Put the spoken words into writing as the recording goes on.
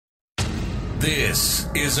This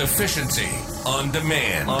is Efficiency on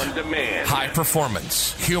Demand. High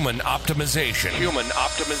performance. Human optimization.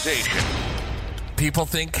 People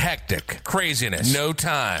think hectic, craziness, no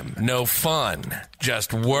time, no fun.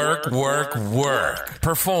 Just work.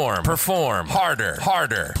 Perform,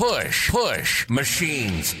 harder, push,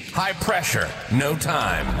 machines, high pressure, no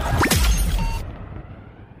time.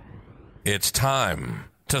 It's time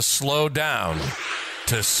to slow down,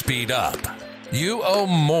 to speed up. You owe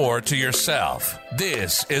more to yourself.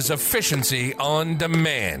 This is Efficiency on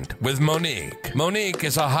Demand with Monique. Monique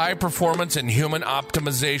is a high-performance and human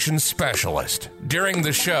optimization specialist. During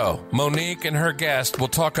the show, Monique and her guest will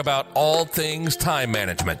talk about all things time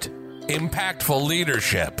management, impactful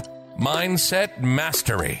leadership, mindset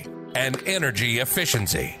mastery, and energy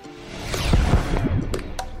efficiency.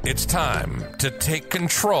 It's time to take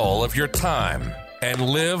control of your time and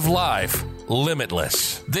live life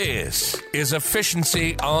limitless. This is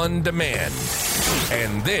Efficiency on Demand.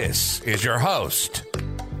 And this is your host,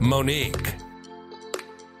 Monique.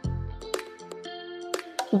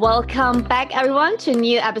 Welcome back, everyone, to a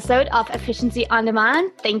new episode of Efficiency on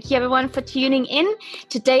Demand. Thank you, everyone, for tuning in.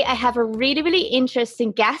 Today, I have a really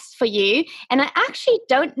interesting guest for you. And I actually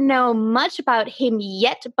don't know much about him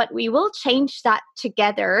yet, but we will change that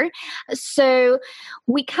together. So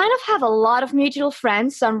we kind of have a lot of mutual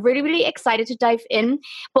friends, so I'm really excited to dive in.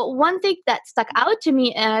 But one thing that stuck out to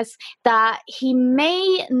me is that he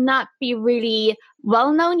may not be really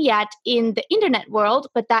well known yet in the internet world,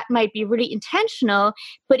 but that might be really intentional.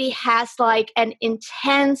 But he has like an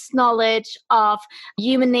intense knowledge of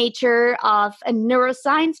human nature, of a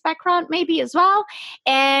neuroscience background maybe as well,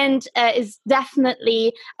 and is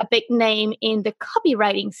definitely a big name in the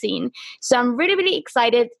copywriting scene. So I'm really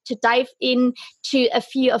excited to dive into a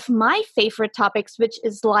few of my favorite topics, which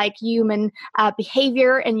is like human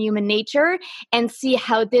behavior and human nature, and see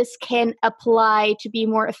how this can apply to be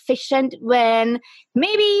more efficient when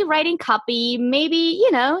maybe writing copy, maybe,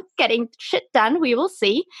 getting shit done. We will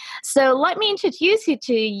see. So let me introduce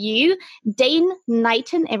you, Dane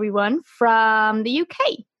Knighton, everyone, from the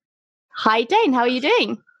UK. Hi, Dane. How are you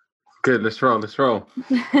doing? Good. Let's roll.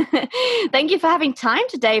 Thank you for having time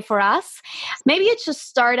today for us. Maybe you just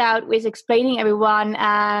start out with explaining everyone,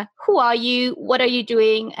 who are you, what are you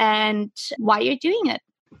doing, and why you're doing it.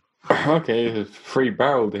 Okay,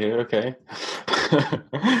 free-barreled here. Okay.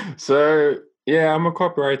 So, yeah, I'm a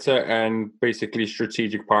copywriter and basically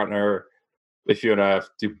strategic partner, if you want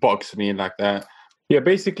to box me in like that. Yeah,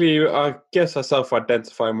 basically, I guess I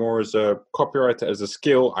self-identify more as a copywriter as a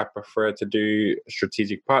skill. I prefer to do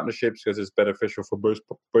strategic partnerships because it's beneficial for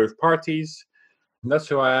both parties. And that's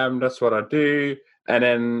who I am. That's what I do. And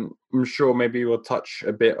then I'm sure maybe we'll touch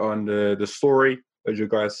a bit on the story, as you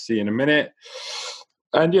guys see in a minute.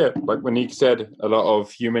 And yeah, like Monique said, a lot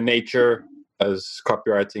of human nature, as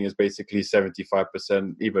copywriting is basically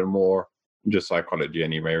 75%, even more, just psychology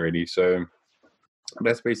anyway, really. So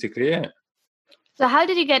that's basically it. So how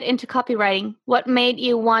did you get into copywriting? What made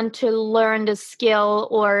you want to learn the skill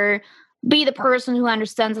or be the person who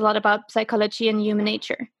understands a lot about psychology and human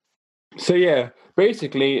nature? So yeah,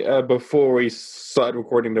 basically, before we started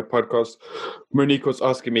recording the podcast, Monique was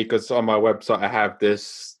asking me, because on my website I have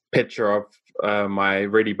this picture of my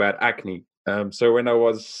really bad acne. So when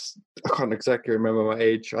I can't exactly remember my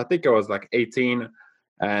age. I think I was like 18,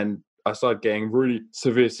 and I started getting really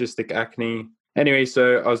severe cystic acne. Anyway,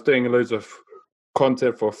 so I was doing loads of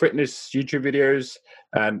content for fitness YouTube videos.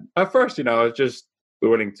 And at first, I was just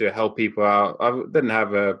willing to help people out. I didn't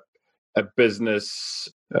have a business,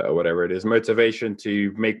 whatever it is, motivation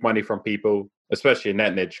to make money from people, especially in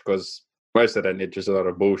that niche, because most of that niche is a lot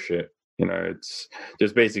of bullshit. It's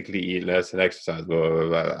just basically eat less and exercise, blah, blah,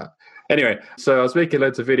 blah, blah. Anyway, so I was making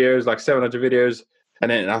loads of videos, like 700 videos.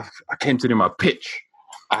 And then I came to do my pitch.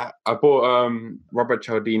 I bought Robert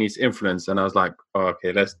Cialdini's Influence, and I was like, oh,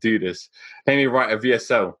 okay, let's do this. Let me write a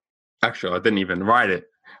VSL. Actually, I didn't even write it.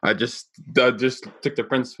 I just took the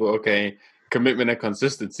principle, okay, commitment and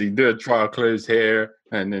consistency, do a trial close here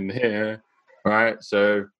and then here, right?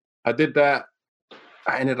 So I did that.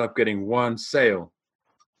 I ended up getting one sale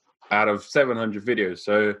out of 700 videos.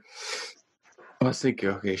 So I was thinking,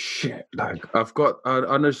 okay, shit, like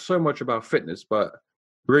I know so much about fitness, but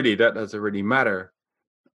really that doesn't really matter,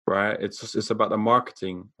 right? It's about the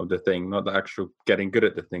marketing of the thing, not the actual getting good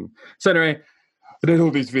at the thing. So anyway, I did all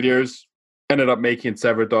these videos, ended up making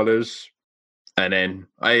several dollars, and then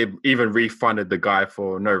I even refunded the guy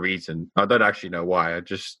for no reason. I don't actually know why.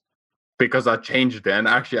 Because I changed it and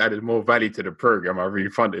actually added more value to the program, I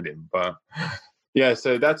refunded him. But yeah,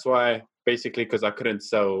 so that's why, basically, because I couldn't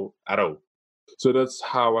sell at all. So that's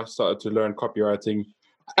how I started to learn copywriting.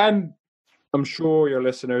 And I'm sure your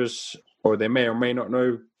listeners, or they may or may not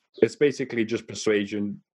know, it's basically just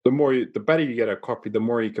persuasion. The better you get a copy, the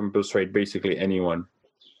more you can persuade basically anyone.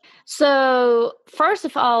 So, first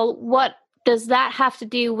of all, what does that have to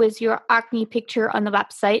do with your acne picture on the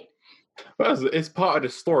website? Well, it's part of the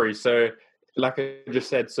story. So, like I just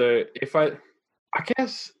said, so if I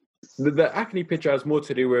guess the acne picture has more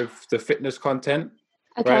to do with the fitness content,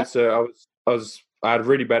 Okay. right? So I had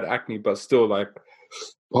really bad acne, but still like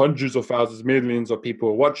hundreds of thousands, millions of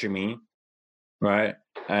people watching me, right?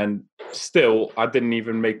 And still, I didn't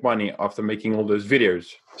even make money after making all those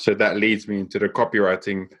videos. So that leads me into the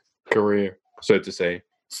copywriting career, so to say.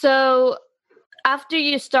 So, after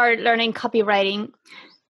you started learning copywriting,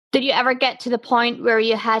 did you ever get to the point where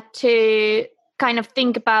you had to kind of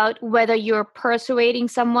think about whether you're persuading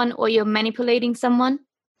someone or you're manipulating someone?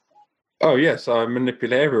 Oh yes, I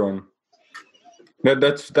manipulate everyone.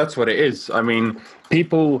 That's what it is. I mean,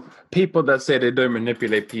 people that say they don't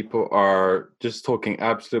manipulate people are just talking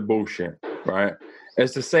absolute bullshit, right?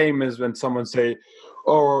 It's the same as when someone say,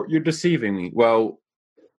 "Oh, you're deceiving me." Well,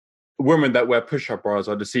 women that wear push-up bras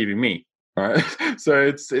are deceiving me, right? So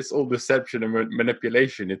it's all deception and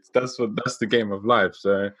manipulation. That's the game of life.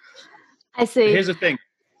 So I see. here's the thing.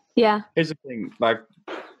 Yeah. Here's the thing. Like,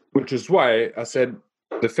 which is why I said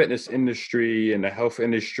the fitness industry and the health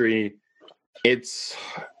industry. It's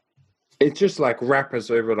just like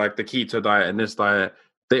rappers over like the keto diet and this diet.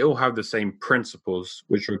 They all have the same principles,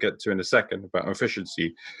 which we'll get to in a second about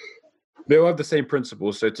efficiency. They all have the same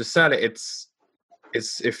principles. So to sell it,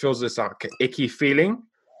 it feels this like icky feeling,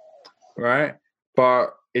 right?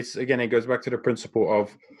 But it goes back to the principle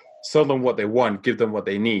of sell them what they want, give them what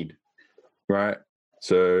they need, right?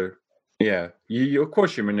 So yeah, you of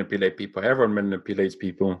course you manipulate people. Everyone manipulates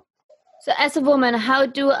people. So as a woman, how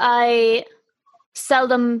do I sell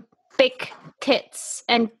them big tits?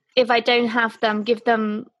 And if I don't have them,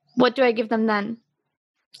 what do I give them then?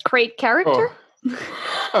 Great character?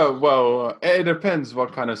 Oh, well, it depends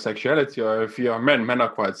what kind of sexuality or if you are men are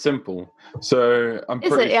quite simple. So I'm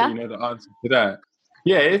pretty sure you know the answer to that.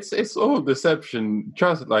 Yeah, it's all deception.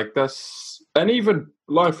 Just like and even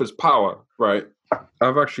life is power, right?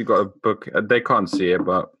 I've actually got a book. They can't see it,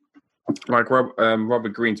 but like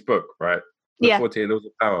Robert Greene's book, right? The 48 Laws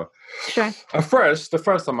of Power. Sure. The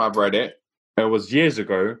first time I've read it, it was years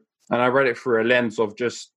ago, and I read it through a lens of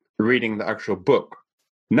just reading the actual book.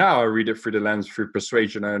 Now I read it through the lens through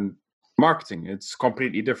persuasion and marketing. It's a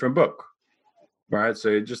completely different book, right? So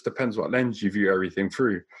it just depends what lens you view everything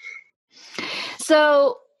through.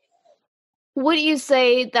 So would you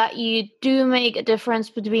say that you do make a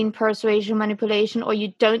difference between persuasion and manipulation, or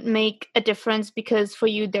you don't make a difference because for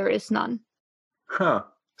you there is none? Huh.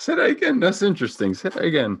 Say that again. That's interesting. Say that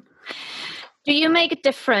again. Do you make a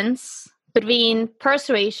difference between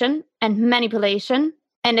persuasion and manipulation?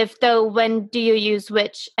 And if so, when do you use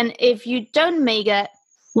which? And if you don't make it,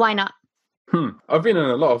 why not? I've been on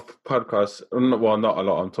a lot of podcasts. Well, not a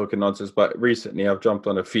lot. I'm talking nonsense. But recently I've jumped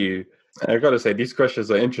on a few. I've got to say, these questions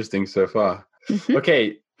are interesting so far. Mm-hmm.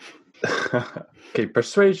 Okay. Okay,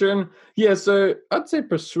 persuasion. Yeah, so I'd say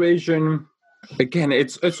persuasion, again,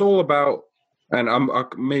 it's all about, and I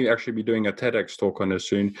may actually be doing a TEDx talk on this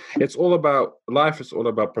soon. It's all about, life is all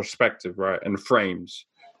about perspective, right? And frames,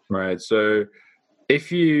 right? So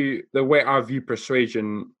the way I view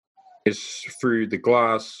persuasion is through the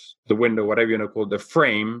glass, the window, whatever you want to call it, the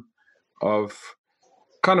frame of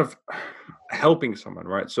kind of helping someone,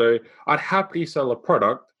 right? So I'd happily sell a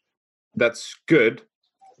product that's good,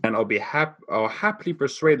 and I'll happily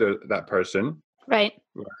persuade that person. Right.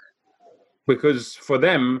 Because for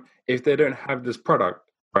them, if they don't have this product,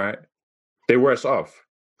 right, they're worse off.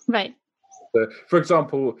 Right. So, for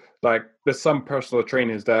example, like there's some personal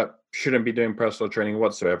trainers that shouldn't be doing personal training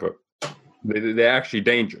whatsoever. They're actually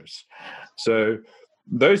dangerous. So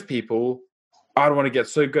those people, I don't want to get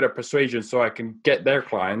so good at persuasion so I can get their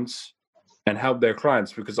clients and help their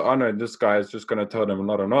clients, because I know this guy is just going to tell them a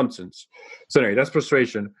lot of nonsense. So anyway, that's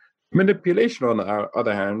persuasion. Manipulation, on the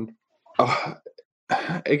other hand,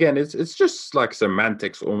 again, it's just like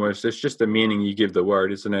semantics almost. It's just the meaning you give the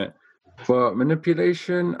word, isn't it? But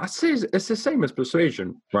manipulation, I'd say it's the same as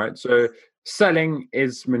persuasion, right? So selling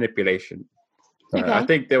is manipulation. Okay. I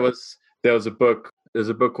think there was a book. There's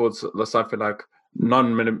a book called something like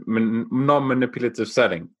non-manipulative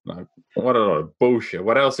selling. Like, what a lot of bullshit.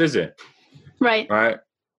 What else is it? Right.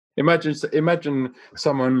 Imagine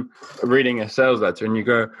someone reading a sales letter and you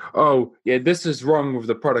go, oh yeah, this is wrong with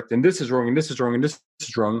the product, and this is wrong, and this is wrong, and this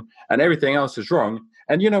is wrong, and everything else is wrong.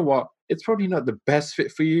 And you know what? It's probably not the best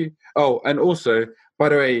fit for you. Oh, and also, by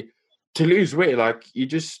the way, to lose weight, like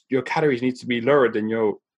your calories need to be lower than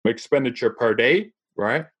your expenditure per day,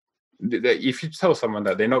 right? If you tell someone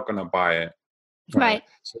that, they're not going to buy it. Right.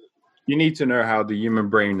 So you need to know how the human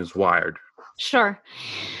brain is wired. Sure.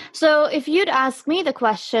 So if you'd ask me the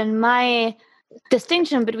question, my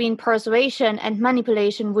distinction between persuasion and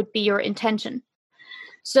manipulation would be your intention.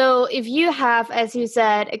 So if you have, as you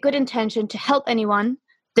said, a good intention to help anyone,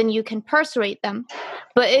 then you can persuade them.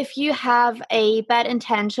 But if you have a bad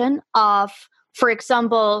intention of, for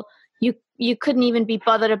example, you couldn't even be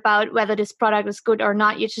bothered about whether this product is good or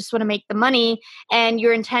not, you just want to make the money, and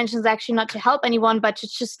your intention is actually not to help anyone, but to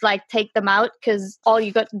just like take them out because all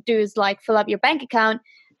you got to do is like fill up your bank account,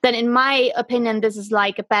 then in my opinion, this is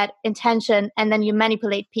like a bad intention, and then you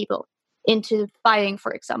manipulate people into buying,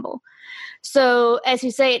 for example. So as you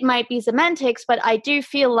say, it might be semantics, but I do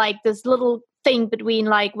feel like this little thing between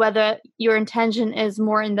like whether your intention is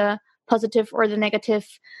more in the positive or the negative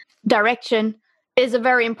direction is a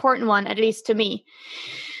very important one, at least to me.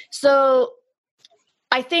 So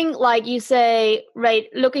I think, like you say, right,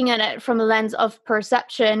 looking at it from a lens of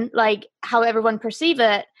perception, like how everyone perceive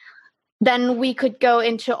it, then we could go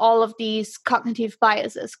into all of these cognitive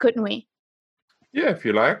biases, couldn't we? Yeah, if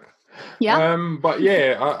you like. Yeah. But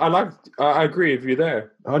yeah, I agree with you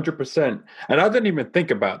there, 100%. And I didn't even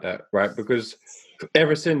think about that, right? Because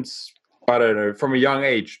ever since, I don't know, from a young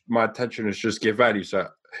age, my attention is just give value. So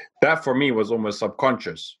that for me was almost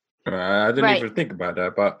subconscious. I didn't even think about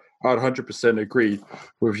that, but I'd 100% agree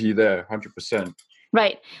with you there, 100%.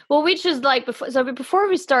 Right. Well, we just like before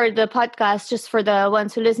we started the podcast, just for the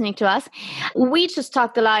ones who are listening to us, we just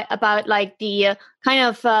talked a lot about like the kind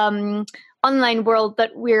of online world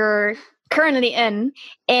that we're currently in.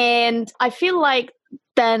 And I feel like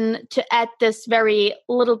then to add this very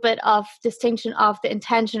little bit of distinction of the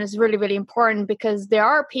intention is really, really important, because there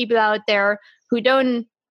are people out there who don't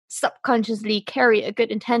subconsciously carry a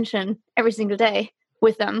good intention every single day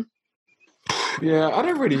with them. Yeah, I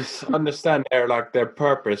don't really understand their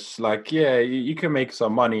purpose. Like, yeah, you can make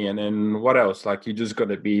some money, and then what else? Like, you're just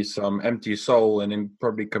gonna be some empty soul, and then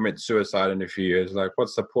probably commit suicide in a few years. Like,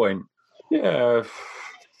 what's the point? Yeah,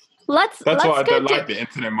 that's why I don't like the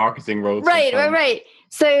internet marketing world. Right.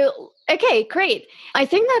 So, okay, great. I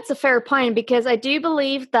think that's a fair point, because I do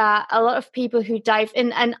believe that a lot of people who dive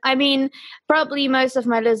in, and I mean, probably most of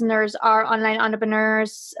my listeners are online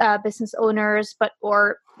entrepreneurs, business owners,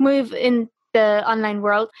 or move in the online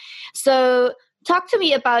world. So talk to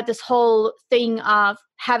me about this whole thing of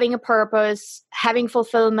having a purpose, having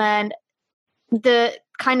fulfillment, the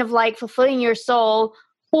kind of like fulfilling your soul,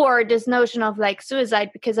 or this notion of like suicide,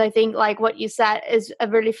 because I think like what you said is a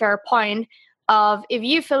really fair point of, if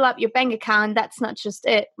you fill up your bank account, that's not just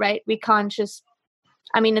it, right? We can't just,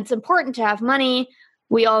 I mean, it's important to have money.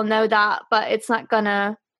 We all know that, but it's not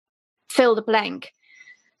gonna fill the blank.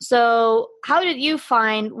 So how did you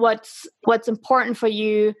find what's important for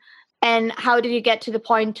you, and how did you get to the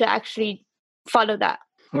point to actually follow that?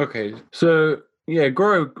 Okay, so yeah, I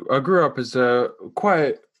grew up as I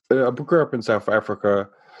grew up in South Africa,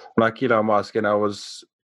 like Elon Musk, and I was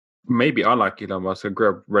maybe unlike Elon Musk. I grew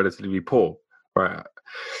up relatively poor, right?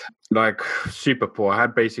 Like super poor. I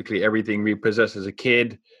had basically everything we possessed as a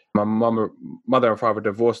kid. My mother and father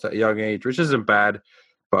divorced at a young age, which isn't bad,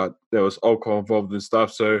 but there was alcohol involved and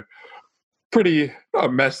stuff. So pretty, not a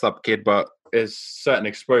messed up kid, but there's certain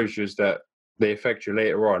exposures that they affect you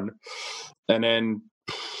later on. And then,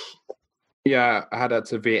 yeah, I had that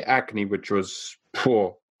severe acne, which was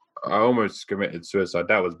poor. I almost committed suicide.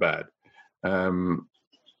 That was bad.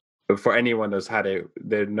 But for anyone that's had it,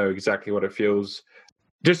 they know exactly what it feels.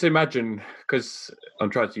 Just imagine, because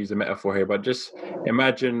I'm trying to use a metaphor here, but just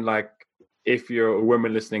imagine like if you're a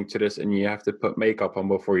woman listening to this and you have to put makeup on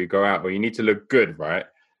before you go out, or you need to look good, right?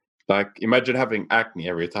 Like imagine having acne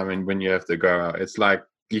every time and when you have to go out. It's like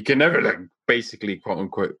you can never look basically quote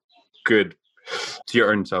unquote good to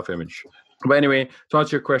your own self-image. But anyway, to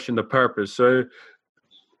answer your question, the purpose. So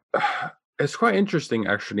it's quite interesting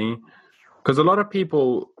actually, because a lot of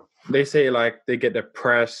people, they say like they get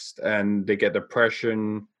depressed and they get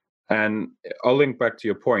depression, and I'll link back to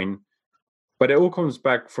your point, but it all comes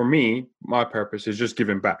back for me. My purpose is just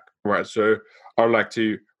giving back, right? So I would like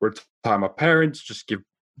to retire my parents, just give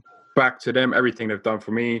back to them everything they've done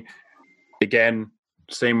for me. Again,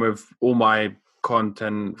 same with all my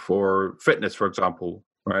content for fitness, for example,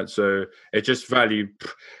 right? So it's just value.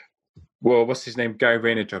 Well, what's his name? Gary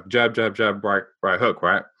Vaynerchuk, jab, jab, jab, right hook,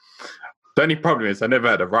 right? The only problem is I never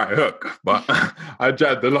had a right hook, but I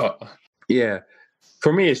jabbed a lot. Yeah.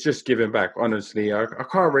 For me, it's just giving back, honestly. I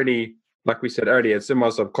can't really, like we said earlier, it's in my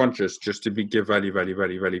subconscious just to give value.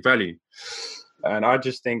 And I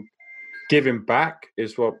just think giving back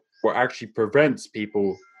is what actually prevents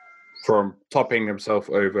people from topping himself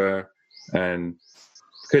over, and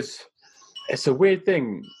because it's a weird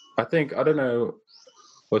thing. I don't know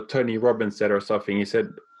what Tony Robbins said or something. He said,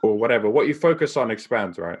 or whatever, what you focus on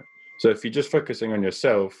expands, right? So if you're just focusing on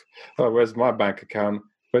yourself, oh, where's my bank account?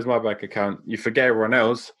 Where's my bank account? You forget everyone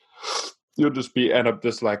else. You'll just end up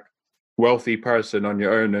this like wealthy person on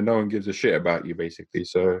your own, and no one gives a shit about you, basically.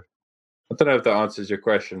 So I don't know if that answers your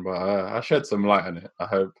question, but I shed some light on it, I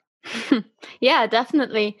hope. Yeah,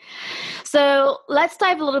 definitely. So let's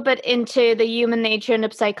dive a little bit into the human nature and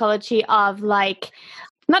the psychology of like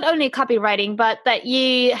not only copywriting, but that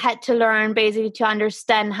you had to learn basically to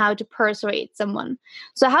understand how to persuade someone.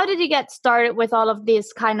 So how did you get started with all of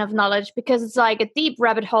this kind of knowledge? Because it's like a deep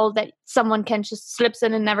rabbit hole that someone can just slips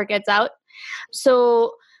in and never gets out.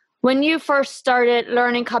 So when you first started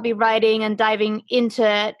learning copywriting and diving into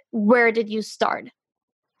it, where did you start?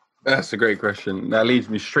 That's a great question. That leads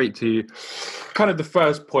me straight to kind of the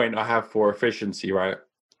first point I have for efficiency, right?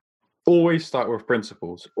 Always start with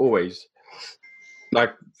principles, always.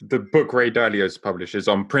 Like the book Ray Dalio's publishes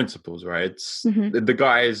on principles, right? It's the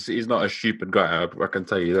guy he's not a stupid guy, I can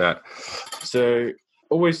tell you that. So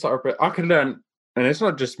always start with, I can learn, and it's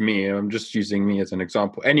not just me, I'm just using me as an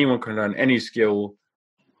example. Anyone can learn any skill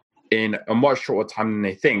in a much shorter time than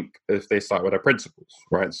they think if they start with their principles,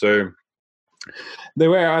 right? So the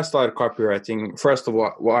way I started copywriting, first of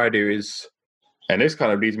all, what I do is, and this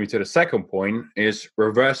kind of leads me to the second point, is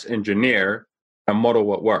reverse engineer and model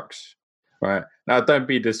what works, right? Now, don't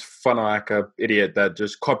be this funnel hacker idiot that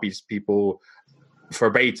just copies people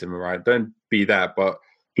verbatim, right? Don't be that. But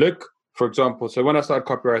look, for example, so when I started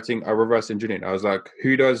copywriting, I reverse engineered. I was like,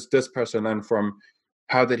 who does this person learn from?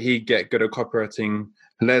 How did he get good at copywriting?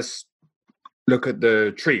 Let's look at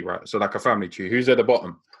the tree, right? So like a family tree. Who's at the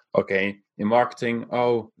bottom? Okay, in marketing,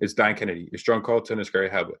 oh, it's Dan Kennedy, it's John Colton, it's Gary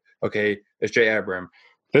Halbert. Okay, it's Jay Abraham.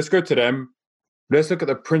 Let's go to them. Let's look at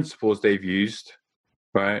the principles they've used,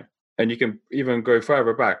 right? And you can even go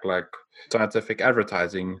further back, like scientific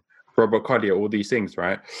advertising, Robert Collier, all these things,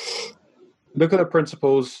 right? Look at the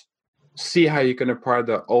principles, see how you can apply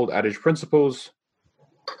the old adage principles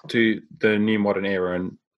to the new modern era,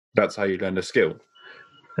 and that's how you learn the skill.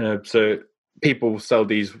 So people sell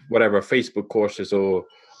these, whatever, Facebook courses or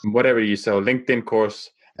whatever you sell, LinkedIn course,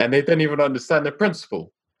 and they don't even understand the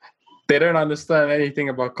principle. They don't understand anything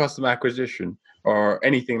about customer acquisition or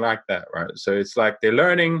anything like that, right? So it's like they're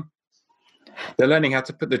learning how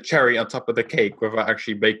to put the cherry on top of the cake without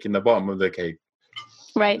actually baking the bottom of the cake.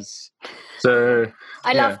 Right. So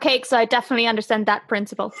I love cake, so I definitely understand that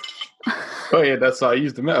principle. Oh yeah, that's how I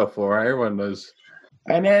use the metaphor, right? Everyone knows.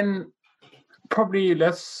 And then probably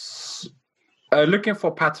looking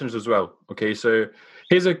for patterns as well. Okay, so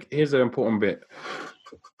here's an important bit.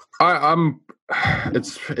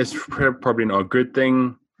 It's probably not a good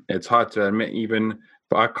thing. It's hard to admit even,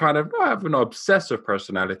 but I have an obsessive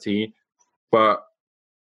personality, but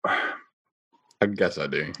I guess I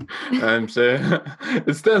do. So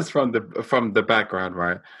it stems from the background,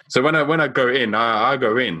 right? So when I go in, I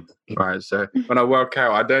go in, right? So when I work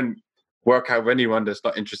out, I don't work out with anyone that's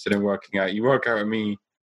not interested in working out. You work out with me,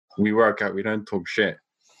 we work out, we don't talk shit.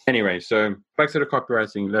 Anyway, so back to the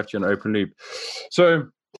copywriting, left you an open loop. So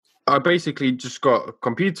I basically just got a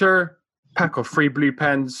computer, pack of free blue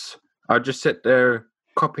pens. I just sit there,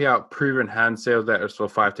 copy out proven hand sales letters for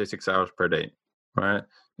 5 to 6 hours per day, right?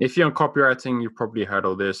 If you're on copywriting, you've probably heard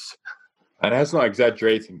all this. And that's not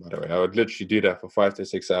exaggerating, by the way. I would literally do that for 5 to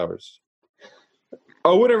 6 hours.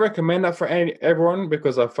 I wouldn't recommend that for everyone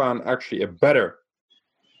because I found actually a better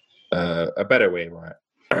way, right?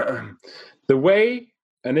 The way,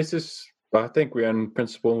 and this is, I think we're in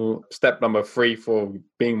principle step number 3 for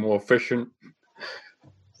being more efficient.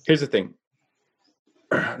 Here's the thing.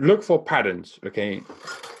 Look for patterns, okay?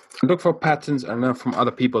 Look for patterns and learn from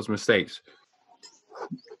other people's mistakes.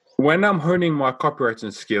 When I'm honing my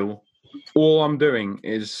copywriting skill, all I'm doing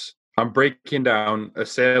is I'm breaking down a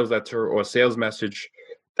sales letter or a sales message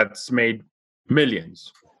that's made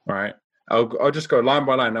millions, right? I'll just go line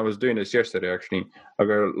by line. I was doing this yesterday, actually. I'll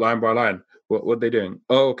go line by line. What are they doing?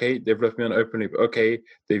 Oh, okay, they've left me on open loop. Okay,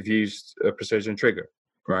 they've used a precision trigger,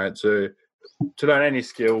 right? So to learn any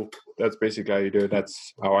skill, that's basically how you do it.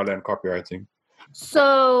 That's how I learn copywriting.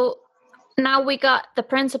 So now we got the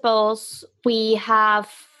principles. We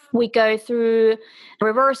go through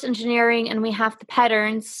reverse engineering and we have the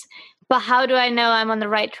patterns. But how do I know I'm on the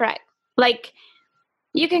right track? Like,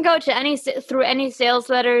 you can go to through any sales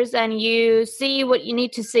letters and you see what you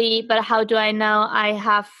need to see, but how do I know I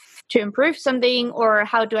have to improve something, or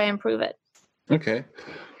how do I improve it? Okay,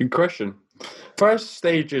 good question. First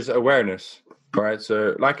stage is awareness, right?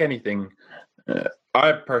 So like anything,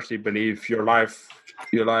 I personally believe your life,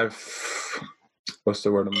 what's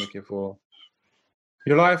the word I'm looking for?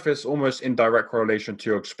 Your life is almost in direct correlation to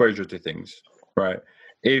your exposure to things, right?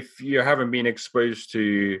 If you haven't been exposed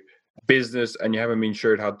to business and you haven't been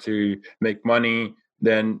showed how to make money,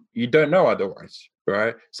 then you don't know otherwise,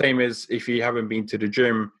 right? Same as if you haven't been to the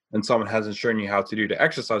gym and someone hasn't shown you how to do the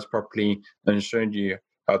exercise properly and shown you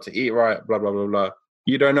how to eat right, blah, blah, blah, blah.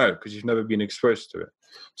 You don't know because you've never been exposed to it.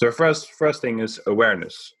 So first thing is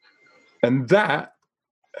awareness. And that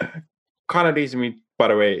kind of leads me, by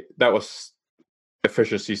the way, that was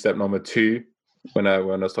efficiency step number 2 when I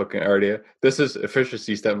was talking earlier. This is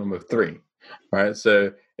efficiency step number 3, right?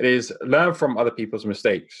 So it is learn from other people's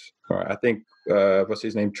mistakes, right? I think, what's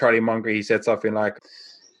his name? Charlie Munger, he said something like,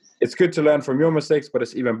 it's good to learn from your mistakes, but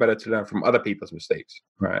it's even better to learn from other people's mistakes,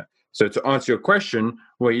 right? So to answer your question,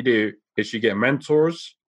 what you do is you get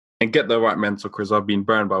mentors and get the right mentor, because I've been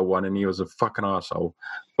burned by one and he was a fucking asshole.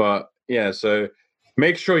 But yeah, so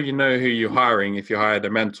make sure you know who you're hiring if you hired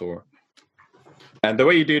a mentor. And the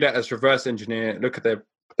way you do that is reverse engineer, look at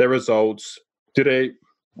their results. Do they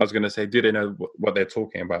know what they're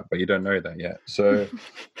talking about? But you don't know that yet. So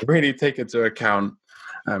really take into account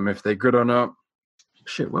if they're good or not.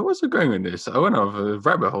 Shit, where was it going with this? I went off a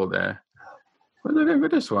rabbit hole there. Where's it going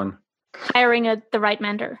with this one? Hiring the right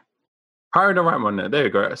mentor. Hiring the right one there. There you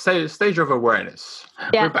go. Stage of awareness.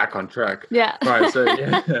 Yeah. We're back on track. Yeah. Right, so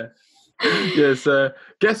yeah. Yes,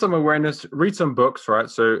 get some awareness, read some books, right?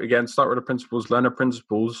 So again, start with the principles, learn the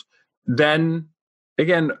principles. Then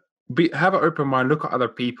again, have an open mind, look at other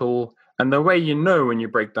people. And the way you know when you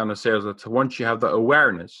break down a sales letter, once you have the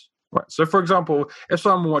awareness, right? So for example, if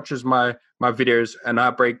someone watches my videos and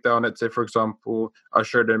I break down, let's say, for example, I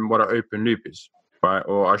show them what an open loop is, right?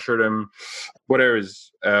 Or I show them whatever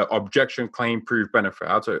is objection, claim, proof, benefit,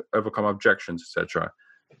 how to overcome objections, etc.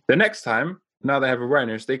 The next time, now they have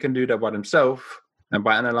awareness, they can do that by themselves and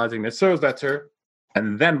by analyzing their sales letter,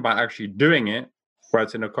 and then by actually doing it,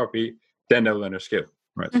 writing a copy, then they'll learn a skill,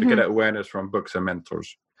 right? So get that awareness from books and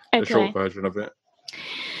mentors. Okay. The short version of it.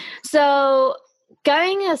 So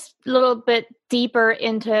going a little bit deeper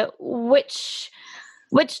into which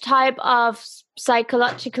type of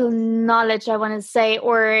psychological knowledge, I want to say,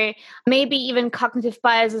 or maybe even cognitive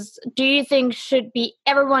biases, do you think should be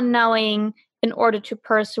everyone knowing in order to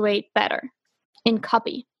persuade better in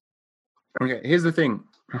copy? Okay, here's the thing.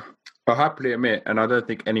 I'll happily admit, and I don't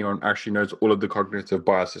think anyone actually knows all of the cognitive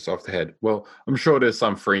biases off the head. Well, I'm sure there's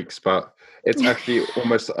some freaks, but it's actually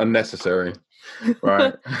almost unnecessary,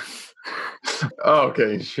 right? Oh,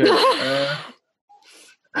 okay, shit. Well,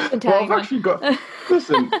 I've actually got...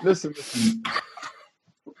 Listen.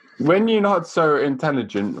 When you're not so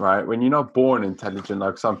intelligent, right? When you're not born intelligent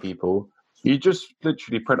like some people, you just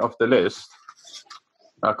literally print off the list.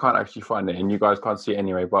 I can't actually find it, and you guys can't see it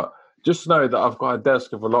anyway, but just know that I've got a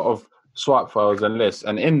desk with a lot of swap files and lists,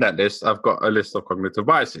 and in that list, I've got a list of cognitive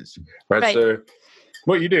biases, right? So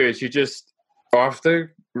what you do is you just,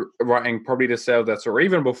 after writing probably the sales letter, or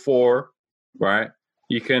even before, right,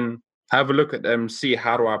 you can have a look at them, see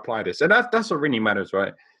how do I apply this. And that's what really matters,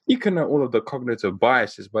 right? You can know all of the cognitive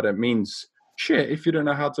biases, but it means shit if you don't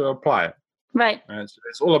know how to apply it. Right. So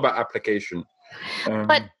it's all about application.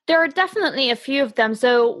 But there are definitely a few of them.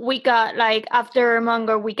 So we got after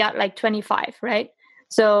Munger, we got 25, right?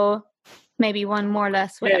 So maybe one more or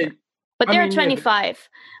less, whatever. Yeah, but there are 25. Yeah,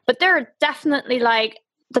 but there are definitely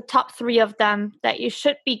the top 3 of them that you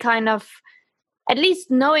should be kind of at least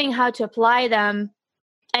knowing how to apply them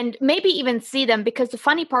and maybe even see them. Because the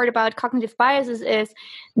funny part about cognitive biases is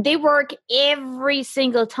they work every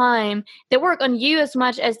single time. They work on you as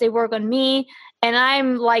much as they work on me. And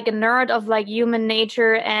I'm a nerd of human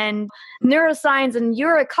nature and neuroscience, and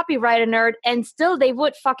you're a copywriter nerd, and still they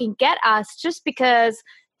would fucking get us just because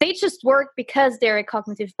they just work because they're a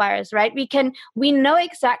cognitive bias, right? We know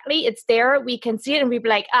exactly it's there. We can see it and we be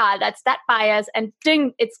like, that's that bias, and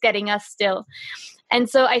ding, it's getting us still. And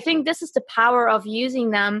so I think this is the power of using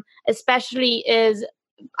them, especially is,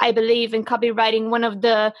 I believe, in copywriting, one of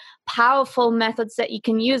the powerful methods that you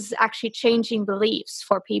can use is actually changing beliefs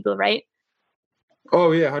for people, right?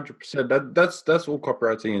 Oh yeah, 100%. That's all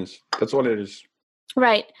copywriting is. That's all it is.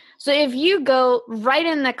 Right. So if you go right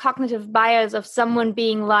in the cognitive bias of someone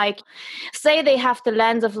being say they have the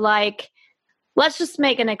lens of let's just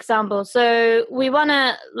make an example. So we want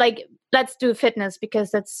to let's do fitness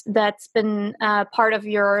because that's been part of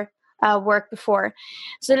your work before.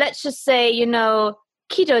 So let's just say,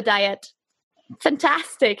 keto diet.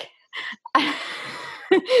 Fantastic.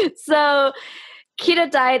 So keto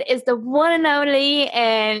diet is the one and only,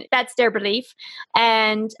 and that's their belief.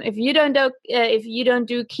 And if you don't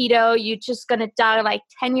do keto, you're just gonna die like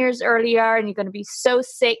 10 years earlier, and you're gonna be so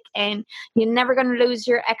sick, and you're never gonna lose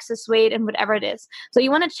your excess weight and whatever it is. So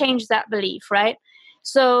you want to change that belief, right?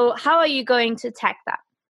 So how are you going to attack that?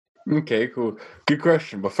 Okay, cool. Good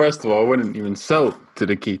question. But first of all, I wouldn't even sell to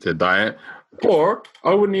the keto diet, or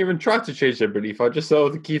I wouldn't even try to change their belief. I'd just sell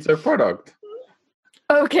the keto product.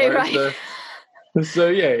 Okay, right. So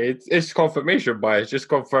yeah, it's confirmation bias. Just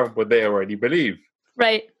confirm what they already believe.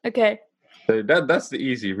 Right. Okay. So that's the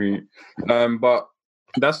easy route. But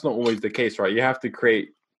that's not always the case, right? You have to create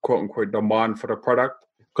quote unquote demand for the product,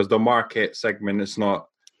 because the market segment is not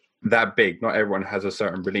that big. Not everyone has a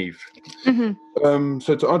certain belief. Mm-hmm.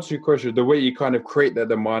 So to answer your question, the way you kind of create that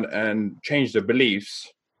demand and change the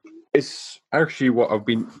beliefs is actually what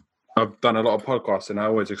I've done a lot of podcasts, and I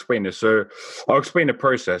always explain this. So I'll explain the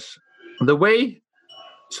process. The way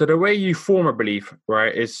you form a belief,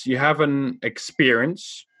 right, is you have an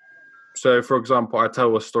experience. So for example, I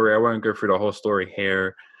tell a story. I won't go through the whole story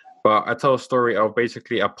here, but I tell a story of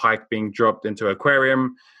basically a pike being dropped into an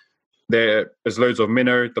aquarium. There's loads of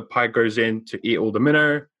minnow. The pike goes in to eat all the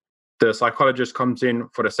minnow. The psychologist comes in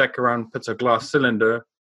for the second round, puts a glass cylinder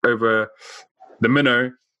over the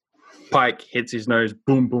minnow. Pike hits his nose,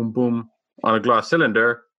 boom, boom, boom, on a glass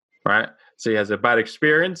cylinder, right? So he has a bad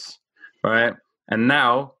experience, right? And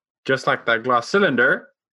now, just like that glass cylinder,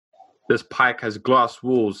 this pike has glass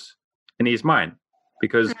walls in his mind,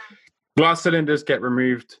 because glass cylinders get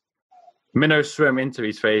removed. Minnows swim into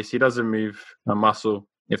his face. He doesn't move a muscle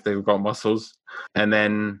if they've got muscles. And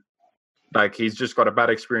then, like, he's just got a bad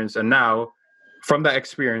experience. And now, from that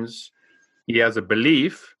experience, he has a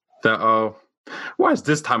belief that, oh, why is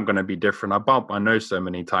this time going to be different? I bumped my nose so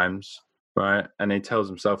many times, right? And he tells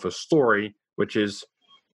himself a story, which is,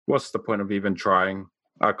 what's the point of even trying?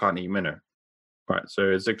 I can't eat minnow, right?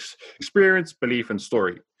 So it's experience, belief, and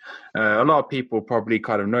story. A lot of people probably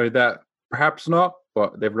kind of know that, perhaps not,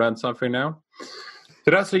 but they've learned something now.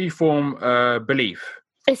 So that's how you form belief.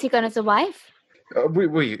 Is he going to survive? You're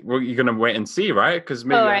going to wait and see, right? Because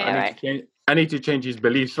maybe I need to change his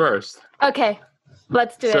beliefs first. Okay.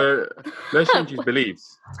 Let's do it. So let's change his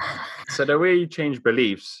beliefs. So the way you change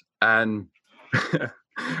beliefs, and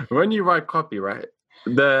when you write copy, right,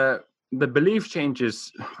 the belief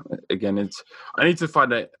changes. Again, I need to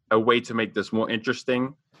find a way to make this more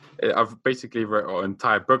interesting. I've basically wrote an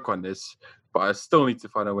entire book on this, but I still need to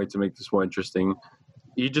find a way to make this more interesting.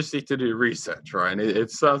 You just need to do research, right? And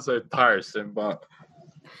it sounds so tiresome, but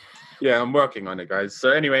yeah, I'm working on it, guys.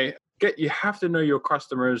 So anyway, you have to know your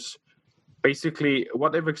customers. Basically,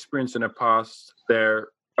 what they've experienced in the past.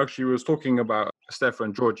 Actually, we was talking about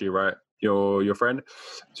Stefan Georgi, right? Your friend.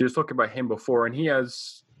 So he was talking about him before, and he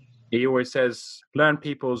always says, learn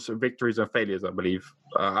people's victories and failures, I believe.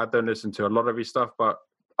 I don't listen to a lot of his stuff, but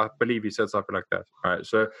I believe he said something like that. All right.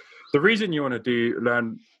 So the reason you want to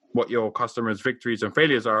learn what your customers' victories and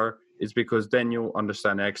failures are is because then you'll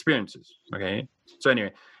understand their experiences. Okay. So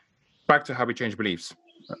anyway, back to how we change beliefs.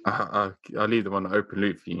 I'll leave them on the open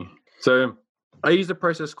loop for you. So I use a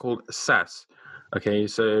process called SAS. Okay,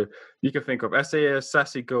 so you can think of SAS,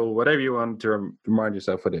 SASICO, whatever you want to remind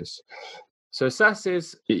yourself of this. So SAS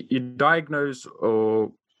is you diagnose,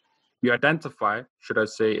 or you identify, should I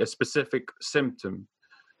say, a specific symptom.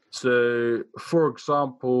 So, for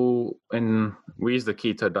example, we use the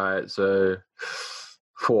keto diet. So,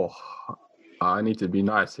 I need to be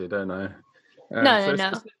nice here, don't I?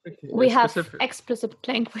 No. We have explicit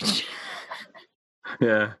language.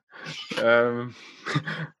 Yeah.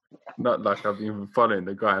 Not like I've been following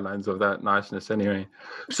the guidelines of that niceness anyway.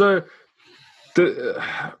 So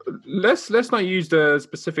let's not use the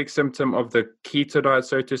specific symptom of the keto diet,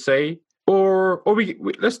 so to say, or we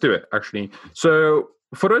let's do it actually. So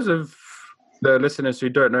for those of the listeners who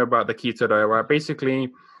don't know about the keto diet, right, basically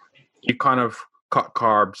you kind of cut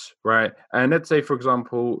carbs, right? And let's say, for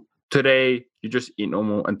example, today you just eat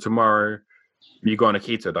normal, and tomorrow you go on a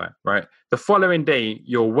keto diet, right? The following day,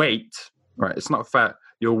 your weight, right, it's not fat,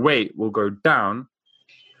 your weight will go down,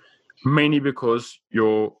 mainly because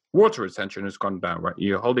your water retention has gone down, right?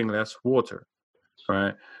 You're holding less water,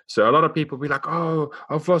 right? So a lot of people be like, oh,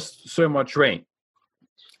 I've lost so much weight.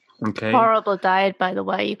 Okay. Horrible diet, by the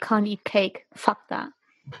way. You can't eat cake. Fuck that.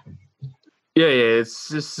 Yeah, it's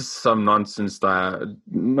just some nonsense diet.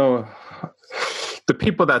 No, the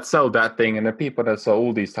people that sell that thing and the people that sell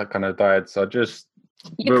all these kind of diets are just...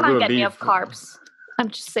 You can't get me off carbs. I'm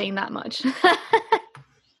just saying that much.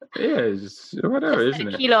 Yeah, it's just whatever, isn't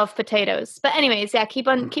it? A kilo of potatoes. But anyways, yeah, keep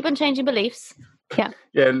on changing beliefs. Yeah.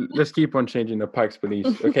 Yeah, let's keep on changing the Pike's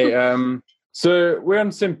beliefs. Okay, So we're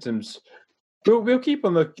on symptoms. We'll keep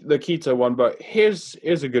on the keto one, but here's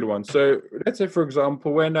a good one. So let's say, for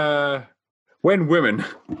example, when women,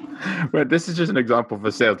 well, this is just an example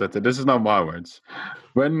for sales letter. This is not my words.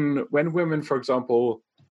 When women, for example,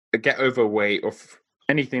 get overweight or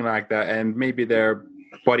anything like that, and maybe their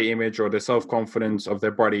body image or the self-confidence of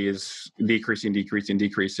their body is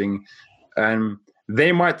decreasing, and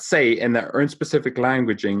they might say in their own specific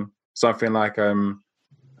languaging something like,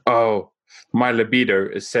 "Oh, my libido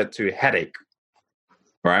is set to headache."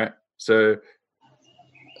 Right? So,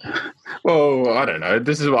 well, I don't know.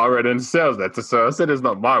 This is what I read in the sales letter, so I said it's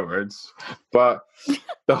not my words. But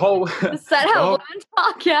the whole... Is that how women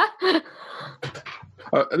talk, yeah?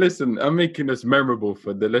 Listen, I'm making this memorable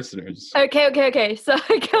for the listeners. Okay. So,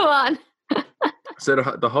 go on. So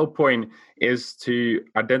the whole point is to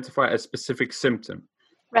identify a specific symptom,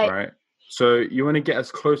 right? So you want to get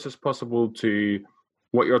as close as possible to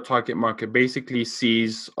what your target market basically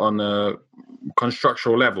sees on a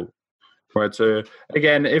constructural level, right? So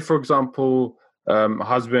again, if, for example, a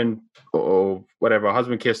husband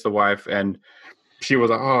kissed the wife and she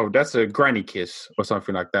was like, "Oh, that's a granny kiss," or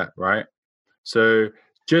something like that, right? So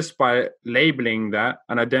just by labeling that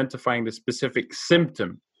and identifying the specific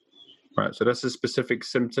symptom, right? So that's a specific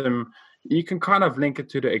symptom. You can kind of link it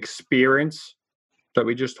to the experience that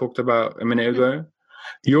we just talked about a minute ago.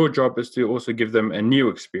 Your job is to also give them a new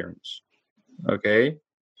experience. Okay?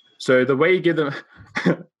 So the way you give them,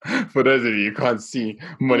 for those of you who can't see,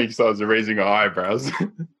 Monique starts raising her eyebrows.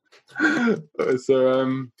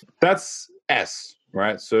 So that's S,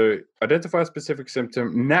 right? So identify a specific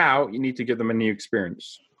symptom. Now you need to give them a new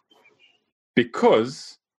experience.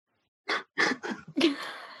 Because it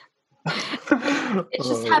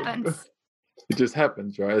just happens. It just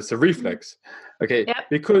happens, right? It's a reflex. Okay. Yep.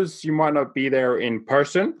 Because you might not be there in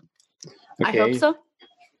person. Okay. I hope so.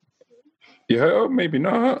 You hope, maybe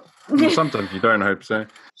not. Sometimes you don't hope so.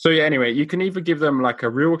 So yeah, anyway, you can either give them like a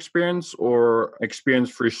real experience or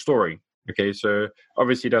experience through story. Okay, so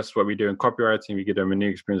obviously that's what we do in copywriting. We give them a new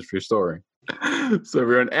experience through story. So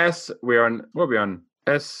we're on S. We're on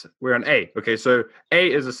S. We're on A. Okay, so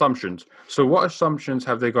A is assumptions. So what assumptions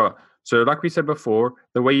have they got? So like we said before,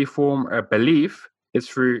 the way you form a belief is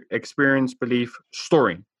through experience, belief,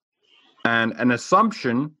 story. And an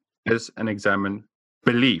assumption is an examined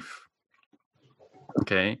belief.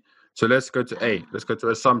 Okay, so let's go to A. Let's go to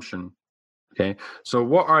assumption. Okay, so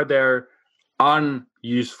what are their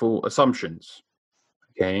unuseful assumptions?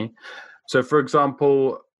 Okay, so for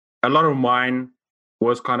example, a lot of mine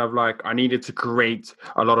was kind of like I needed to create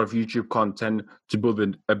a lot of YouTube content to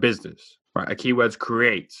build a business, right? A keyword's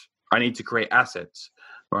create. I need to create assets,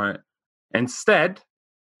 right? Instead,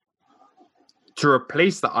 to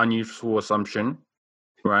replace the unuseful assumption,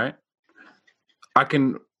 right? I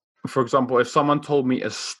can, for example, if someone told me a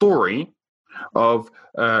story of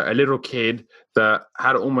a little kid that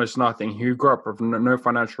had almost nothing, who grew up with no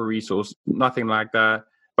financial resource, nothing like that,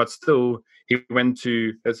 but still he went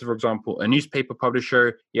to, let's say, for example, a newspaper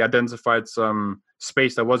publisher. He identified some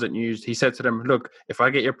space that wasn't used. He said to them, "Look, if I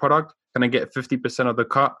get your product, can I get 50% of the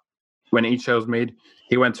cut when each sale's made?"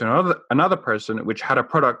 He went to another person which had a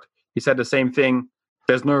product. He said the same thing.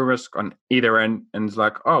 There's no risk on either end, and it's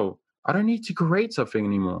like, oh, I don't need to create something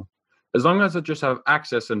anymore. As long as I just have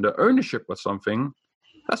access and the ownership of something,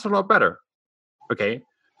 that's a lot better. Okay,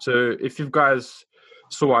 so if you guys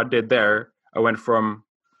saw what I did there, I went from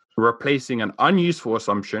replacing an unuseful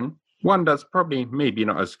assumption, one that's probably maybe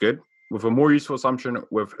not as good, with a more useful assumption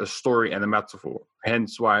with a story and a metaphor.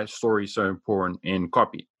 Hence why story is so important in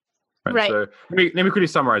copy. Right. So let me quickly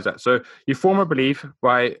summarize that. So you form a belief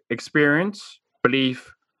by experience,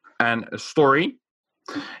 belief, and a story.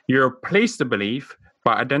 You replace the belief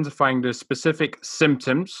by identifying the specific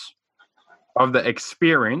symptoms of the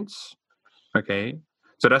experience. Okay,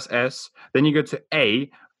 so that's S. Then you go to A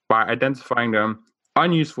by identifying the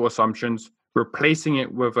unuseful assumptions, replacing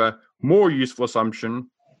it with a more useful assumption,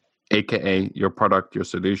 aka your product, your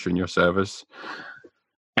solution, your service.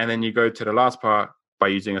 And then you go to the last part by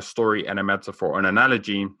using a story and a metaphor, an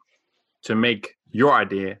analogy to make your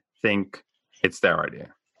idea think it's their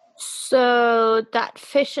idea. So that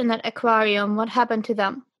fish in that aquarium, what happened to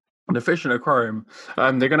them? The fish in the aquarium,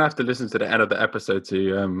 they're going to have to listen to the end of the episode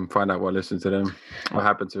to find out what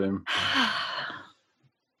happened to him.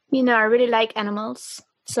 You know, I really like animals,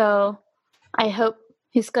 so I hope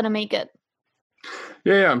he's going to make it.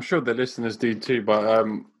 Yeah, I'm sure the listeners do too, but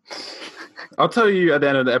I'll tell you at the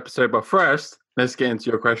end of the episode, but first, let's get into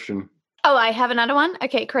your question. Oh, I have another one?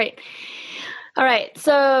 Okay, great. All right,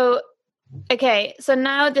 so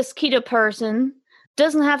now this keto person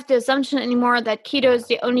doesn't have the assumption anymore that keto is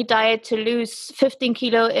the only diet to lose 15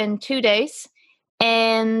 kilo in 2 days.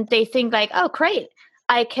 And they think like, oh, great,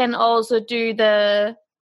 I can also do the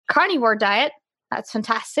carnivore diet. That's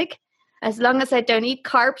fantastic. As long as I don't eat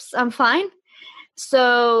carbs, I'm fine.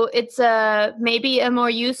 So it's maybe a more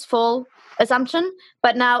useful assumption.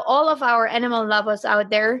 But now all of our animal lovers out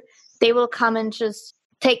there, they will come and just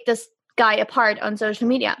take this guy apart on social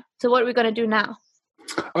media. So what are we going to do now?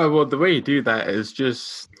 Oh, well, the way you do that is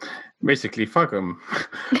just basically fuck them.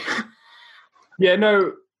 Yeah,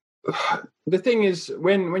 no, the thing is,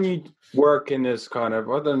 when you work in this kind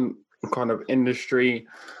of industry,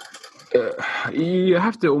 you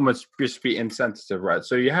have to almost just be insensitive, right?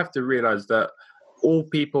 So you have to realize that all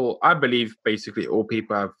people, I believe basically all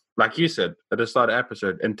people have, like you said at the start of the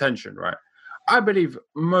episode, intention, right? I believe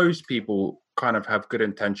most people kind of have good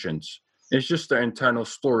intentions. It's just their internal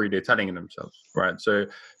story they're telling themselves, right? So,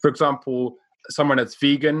 for example, someone that's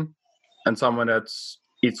vegan and someone that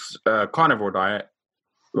eats a carnivore diet,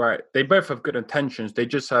 right? They both have good intentions. They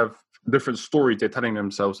just have different stories they're telling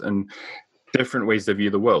themselves and different ways they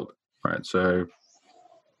view the world, right? So,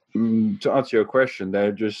 to answer your question,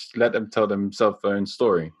 they just let them tell themselves their own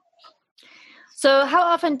story. So how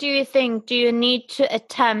often do you need to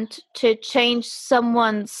attempt to change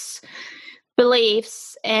someone's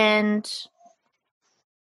beliefs and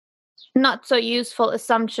not so useful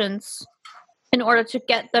assumptions in order to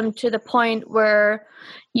get them to the point where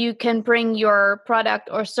you can bring your product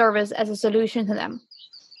or service as a solution to them?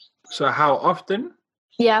 So how often?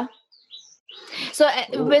 Yeah. So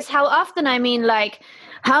with how often, I mean like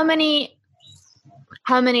how many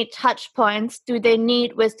touch points do they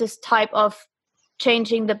need with this type of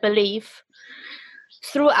changing the belief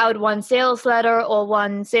throughout one sales letter or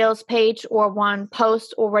one sales page or one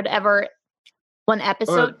post or whatever, one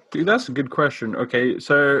episode? That's a good question. Okay,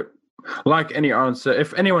 so like any answer,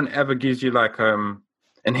 if anyone ever gives you like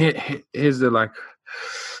and here's the like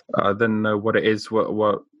I don't know what it is,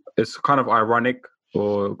 what it's kind of ironic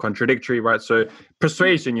or contradictory, right? So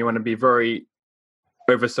persuasion, you want to be very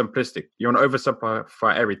oversimplistic. You want to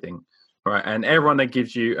oversimplify everything, right? And everyone that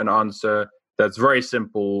gives you an answer that's very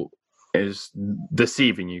simple is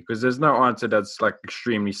deceiving you, because there's no answer that's like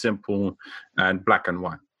extremely simple and black and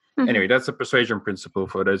white. Mm-hmm. Anyway, that's a persuasion principle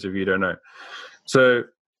for those of you who don't know. So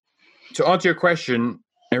to answer your question,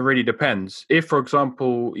 it really depends. If, for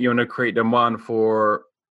example, you want to create demand for,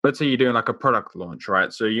 let's say you're doing like a product launch,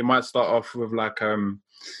 right? So you might start off with like,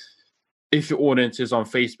 if your audience is on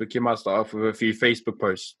Facebook, you might start off with a few Facebook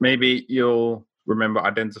posts. Maybe you'll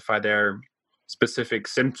identify their specific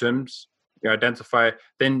symptoms. You identify,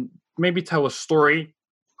 then maybe tell a story,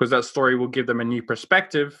 because that story will give them a new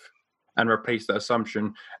perspective and replace the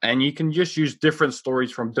assumption. And you can just use different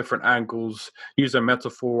stories from different angles, use a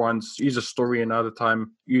metaphor once, use a story another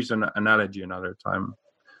time, use an analogy another time.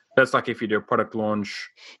 That's like if you do a product launch,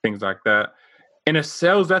 things like that. In a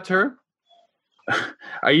sales letter,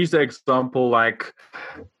 I use the example like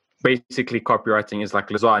basically copywriting is like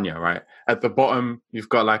lasagna, right? At the bottom, you've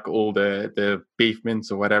got like all the beef mince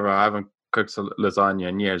or whatever. I haven't cooked lasagna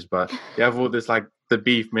in years, but you have all this like the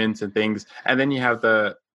beef mince and things, and then you have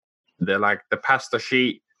the like the pasta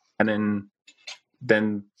sheet, and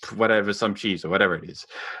then whatever, some cheese or whatever it is,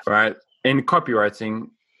 right? In copywriting,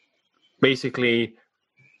 basically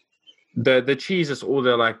the cheese is all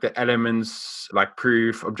the like the elements like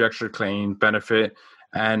proof, objection, claim, benefit,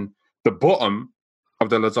 and the bottom of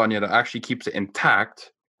the lasagna that actually keeps it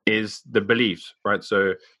intact is the beliefs, right?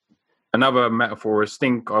 So another metaphor is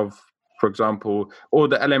think of, for example, all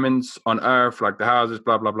the elements on earth, like the houses,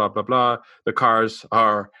 blah, blah, blah, blah, blah. The cars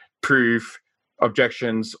are proof,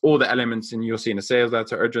 objections, all the elements, and you'll see in the sales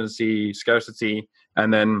letter, urgency, scarcity,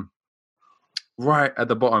 and then right at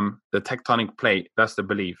the bottom, the tectonic plate, that's the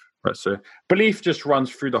belief, right? So belief just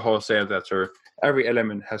runs through the whole sales letter. Every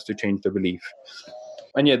element has to change the belief.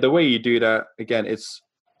 And yeah, the way you do that, again, it's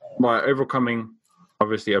by overcoming,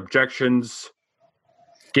 obviously, objections,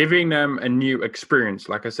 giving them a new experience.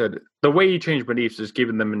 Like I said, the way you change beliefs is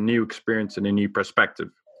giving them a new experience and a new perspective.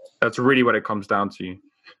 That's really what it comes down to.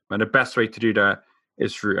 And the best way to do that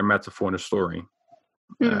is through a metaphor and a story.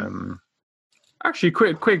 Actually,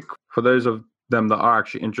 quick, for those of them that are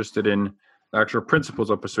actually interested in the actual principles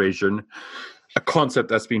of persuasion, a concept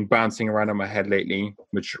that's been bouncing around in my head lately,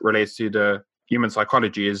 which relates to the human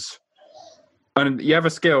psychology, is, and you have a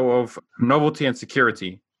scale of novelty and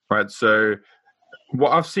security, right? So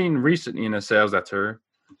what I've seen recently in a sales letter,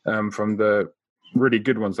 from the really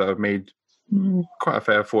good ones that have made quite a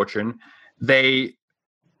fair fortune, they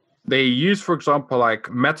use, for example, like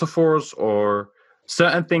metaphors or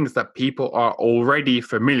certain things that people are already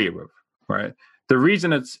familiar with, right? The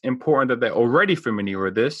reason it's important that they're already familiar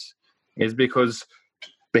with this is because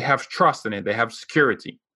they have trust in it. They have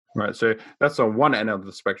security, right? So that's on one end of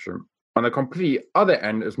the spectrum. On the complete other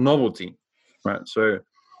end is novelty, right? So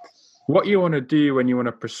what you want to do when you want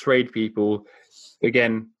to persuade people,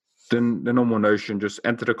 again, the normal notion, just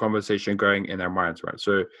enter the conversation going in their minds, right?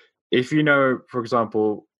 So if you know, for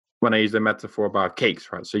example, when I use the metaphor about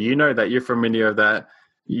cakes, right? So you know that you're familiar with that,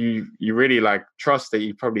 you really like trust it,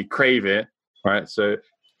 you probably crave it, right? So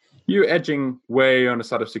you're edging way on the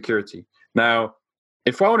side of security. Now,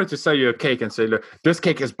 if I wanted to sell you a cake and say, look, this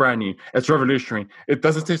cake is brand new, it's revolutionary, it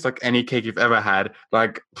doesn't taste like any cake you've ever had,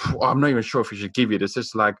 like, I'm not even sure if we should give you this.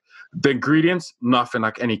 It's like the ingredients, nothing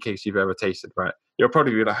like any cakes you've ever tasted, right? You'll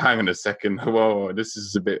probably be like, hang on a second, whoa, this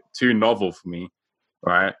is a bit too novel for me,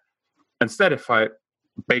 right? Instead, if I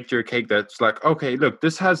baked your cake that's like, okay, look,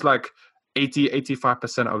 this has like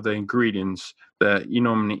 85% of the ingredients that you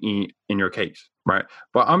normally eat in your cakes, right?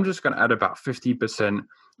 But I'm just going to add about 50%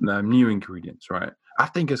 new ingredients, right? I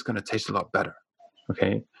think it's going to taste a lot better,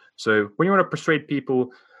 okay? So when you want to persuade people,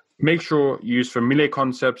 make sure you use familiar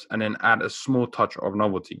concepts and then add a small touch of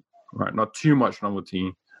novelty, right? Not too much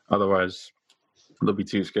novelty, otherwise they'll be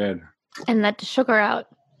too scared. And let the sugar out.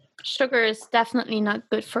 Sugar is definitely not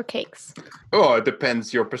good for cakes. Oh, it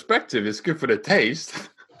depends your perspective. It's good for the taste.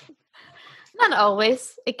 Not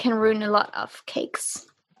always. It can ruin a lot of cakes.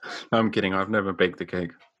 I'm kidding. I've never baked a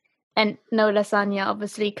cake. And no lasagna,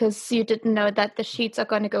 obviously, because you didn't know that the sheets are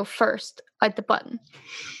going to go first at the button.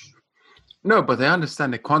 No, but they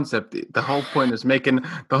understand the concept. The whole point is making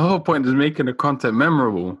the content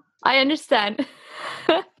memorable. I understand.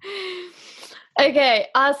 Okay,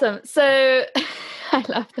 awesome. So I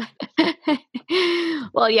love that.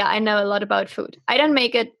 Well, yeah, I know a lot about food. I don't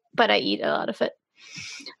make it, but I eat a lot of it.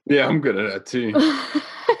 Yeah, I'm good at that too.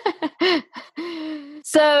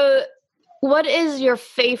 So, what is your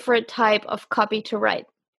favorite type of copy to write?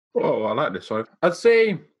 Oh, I like this one. I'd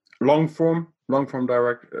say long form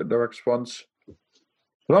direct response.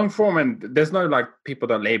 Long form, and there's no like people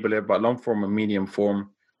don't label it, but long form and medium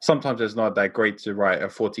form. Sometimes it's not that great to write a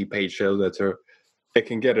 40-page sales letter. It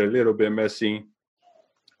can get a little bit messy.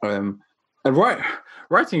 And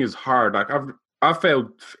writing is hard. Like I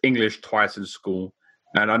failed English twice in school,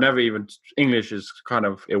 and English is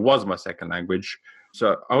it was my second language.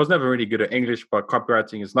 So I was never really good at English, but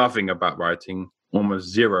copywriting is nothing about writing, almost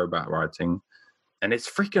zero about writing. And it's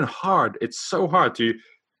freaking hard. It's so hard to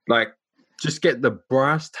just get the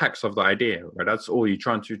brass tacks of the idea, right? That's all. You're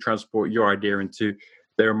trying to transport your idea into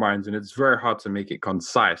their minds, and it's very hard to make it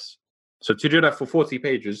concise. So to do that for 40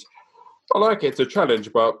 pages, I like it. It's a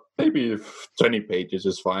challenge, but maybe 20 pages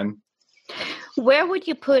is fine. Where would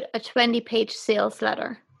you put a 20-page sales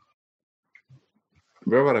letter?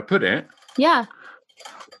 Where would I put it? Yeah.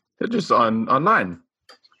 Just online.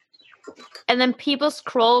 And then people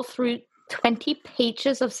scroll through 20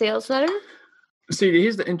 pages of sales letter? See,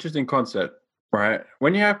 here's the interesting concept, right?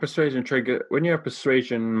 When you have persuasion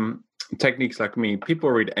techniques like me,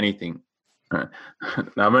 people read anything. Right?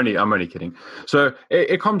 No, I'm only kidding. So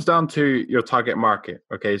it comes down to your target market.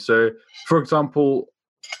 Okay, so for example,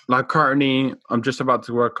 like currently, I'm just about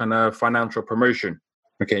to work on a financial promotion.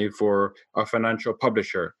 Okay, for a financial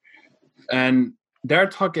publisher, and their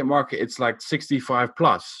target market, it's like 65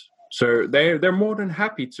 plus. So they're more than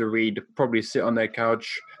happy to read, probably sit on their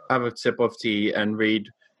couch, have a sip of tea, and read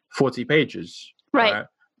 40 pages. Right.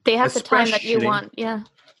 They have the time that you want. Yeah.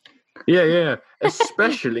 Yeah.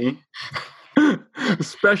 Especially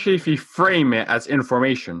if you frame it as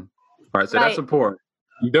information. Right. So that's important.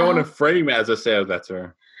 You don't want to frame it as a sales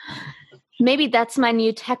letter. Maybe that's my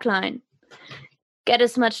new tagline. Get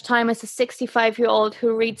as much time as a 65-year-old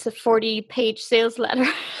who reads a 40-page sales letter.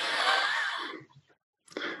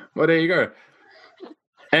 Well, there you go.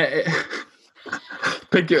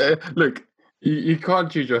 Look, you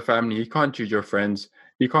can't choose your family. You can't choose your friends.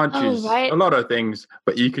 You can't choose a lot of things,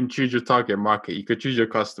 but you can choose your target market. You could choose your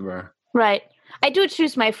customer. Right. I do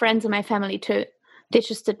choose my friends and my family too. They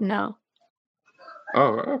just didn't know.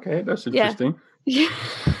 Oh, okay. That's interesting. Yeah.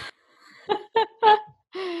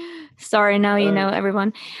 Sorry, now you know,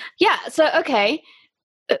 everyone. Yeah, so, okay.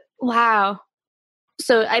 Wow.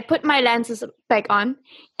 So I put my lenses back on.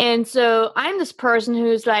 And so I'm this person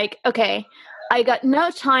who's like, okay, I got no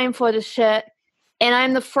time for this shit. And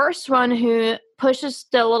I'm the first one who pushes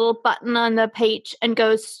the little button on the page and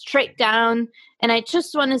goes straight down. And I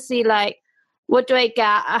just want to see, like, what do I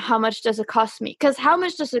get? How much does it cost me? Because how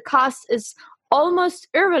much does it cost is almost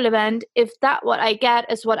irrelevant if that what I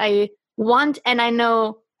get is what I want. And I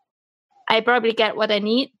know I probably get what I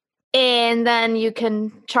need. And then you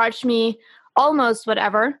can charge me almost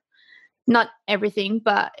whatever. not everything,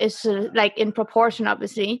 but it's like in proportion,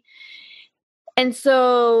 obviously. And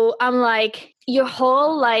so I'm like, your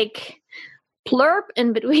whole like blurb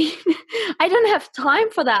in between, I don't have time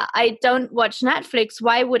for that. I don't watch Netflix.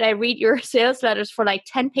 Why would I read your sales letters for like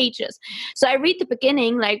 10 pages? So I read the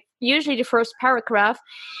beginning, like usually the first paragraph,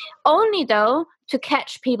 only though to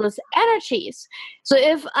catch people's energies. So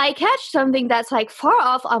if I catch something that's like far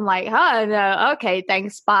off, I'm like, oh no, okay,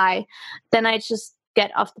 thanks, bye. Then I just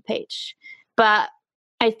get off the page. But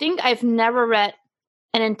I think I've never read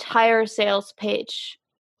an entire sales page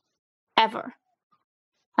ever,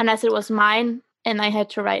 unless it was mine and I had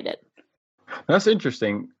to write it. That's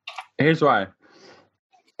interesting. Here's why.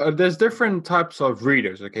 There's different types of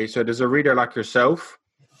readers, okay? So there's a reader like yourself,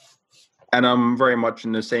 and I'm very much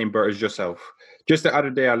in the same boat as yourself. Just the other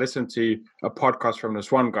day, I listened to a podcast from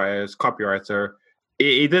this one guy, his copywriter.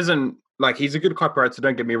 He doesn't, like, he's a good copywriter,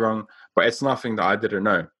 don't get me wrong, but it's nothing that I didn't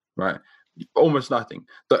know, right? Almost nothing.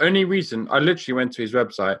 The only reason, I literally went to his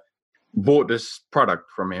website, bought this product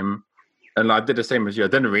from him, and I did the same as you. I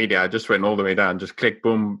didn't read it. I just went all the way down, just click,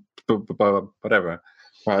 boom, boom, boom, boom, whatever.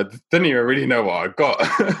 I didn't even really know what I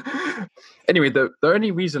got. Anyway, the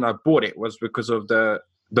only reason I bought it was because of the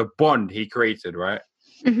bond he created, right?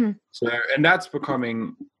 Mm-hmm. So, and that's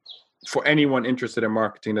becoming, for anyone interested in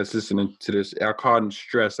marketing that's listening to this, I can't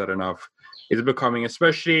stress that enough. It's becoming,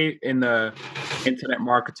 especially in the internet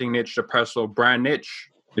marketing niche, the personal brand niche,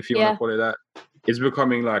 if you want to call it that, it's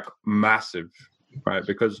becoming like massive, right?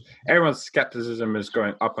 Because everyone's skepticism is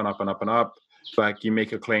going up and up and up and up. Like you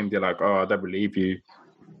make a claim, they're like, oh, I don't believe you.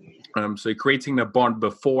 So creating the bond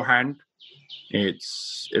beforehand,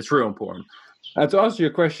 it's real important. And to answer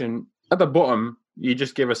your question, at the bottom, you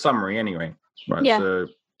just give a summary anyway, right? Yeah. So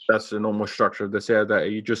that's the normal structure of the sale, that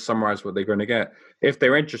you just summarize what they're going to get. If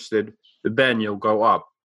they're interested, then you'll go up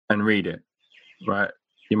and read it, right?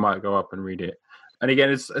 You might go up and read it. And again,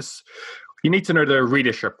 it's you need to know the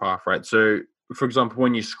readership path, right? So, for example,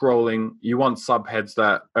 when you're scrolling, you want subheads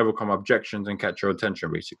that overcome objections and catch your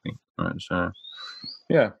attention, basically, right? So,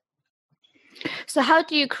 yeah. So how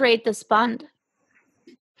do you create this bond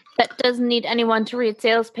that doesn't need anyone to read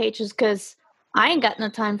sales pages? Because I ain't got no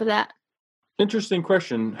time for that. Interesting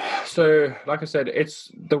question. So, like I said,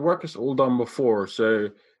 it's the work is all done before. So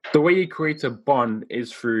the way you create a bond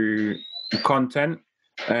is through content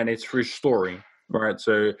and it's through story, right?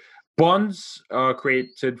 So bonds are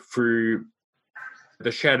created through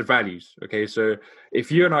the shared values. Okay, so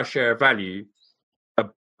if you and I share a value, a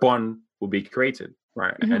bond will be created,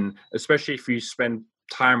 right? Mm-hmm. And especially if you spend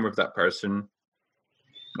time with that person,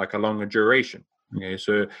 like a longer duration. Okay,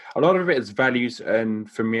 so a lot of it is values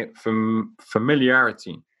and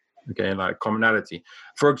familiarity. Okay, like commonality.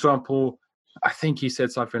 For example, I think he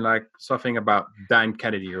said something about Dan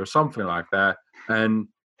Kennedy or something like that, and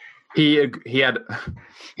he had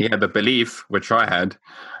the belief, which I had,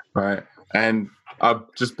 right? And I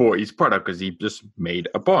just bought his product because he just made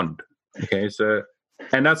a bond. Okay, so,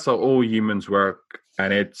 and that's how all humans work,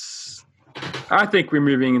 and I think we're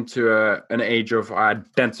moving into an age of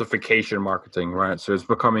identification marketing, right? So it's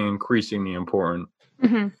becoming increasingly important.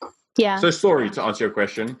 Mm-hmm. Yeah. So story, to answer your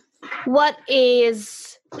question. What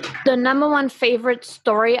is the number one favorite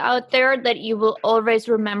story out there that you will always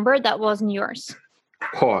remember that wasn't yours?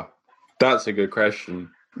 Oh, that's a good question.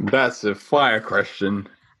 That's a fire question.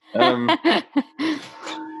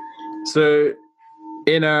 So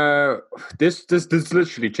this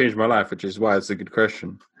literally changed my life, which is why it's a good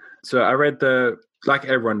question. So I read like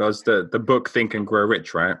everyone does, the book Think and Grow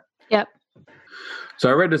Rich, right? Yep. So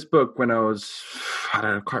I read this book when I was,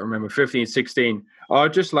 I can't remember, 15, 16. I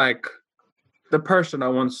was just like, the person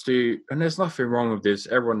that wants to, and there's nothing wrong with this,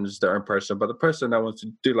 everyone is their own person, but the person that wants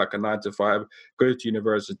to do like a 9 to 5, go to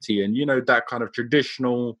university, and that kind of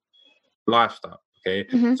traditional lifestyle. Okay.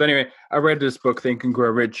 Mm-hmm. So anyway, I read this book, Think and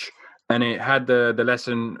Grow Rich, and it had the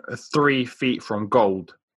lesson 3 feet from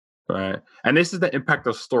gold. Right. And this is the impact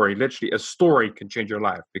of story. Literally, a story can change your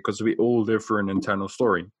life because we all live through an internal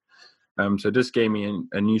story. So this gave me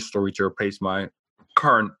a new story to replace my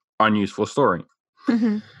current unuseful story.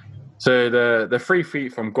 Mm-hmm. So the 3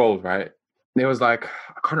 feet from gold, right? It was like,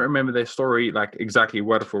 I can't remember their story like exactly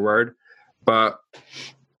word for word, but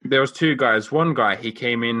there was 2 guys. One guy, he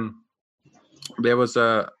came in, there was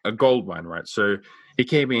a gold mine, right? So he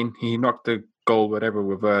came in, he knocked the gold, whatever,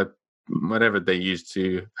 with whatever they used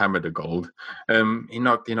to hammer the gold. He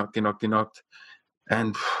knocked,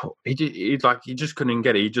 and he just couldn't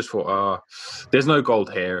get it. He just thought, there's no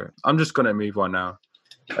gold here. I'm just gonna move on now.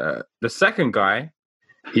 The second guy,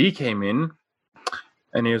 he came in,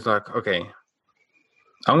 and he was like, okay,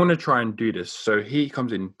 I'm gonna try and do this. So he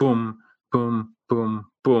comes in, boom, boom, boom,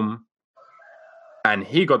 boom, and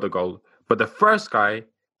he got the gold. But the first guy,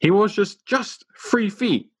 he was just 3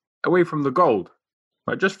 feet away from the gold,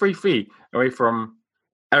 right? Just 3 feet away from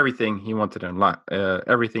everything he wanted in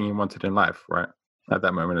life, right? At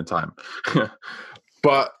that moment in time.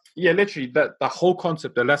 But yeah, literally, that the whole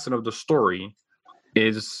concept, the lesson of the story,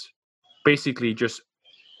 is basically just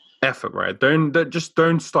effort, right?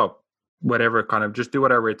 Don't stop. Whatever just do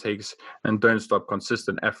whatever it takes, and don't stop.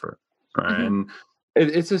 Consistent effort, right? And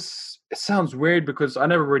it sounds weird because I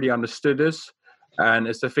never really understood this, and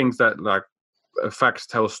it's the things that like facts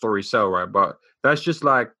tell, stories sell, right? But that's just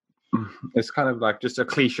like, it's kind of like just a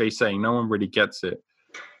cliche saying. No one really gets it.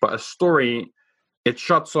 But a story, it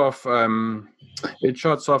shuts off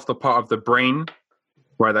the part of the brain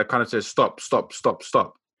where that kind of says stop.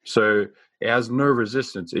 So it has no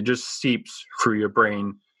resistance. It just seeps through your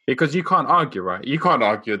brain because you can't argue, right? You can't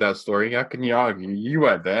argue that story. How can you argue? You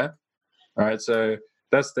weren't there, right? So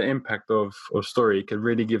that's the impact of story. It can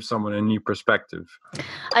really give someone a new perspective.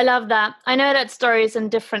 I love that. I know that story is in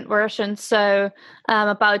different versions. So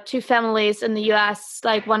about two families in the US,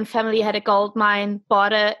 like one family had a gold mine,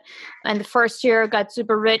 bought it, and the first year got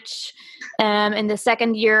super rich. In the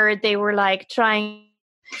second year, they were like trying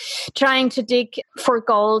to dig for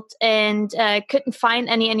gold and couldn't find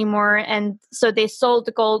any anymore. And so they sold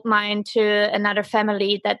the gold mine to another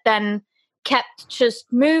family that then kept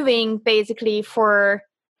just moving basically for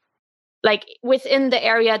like within the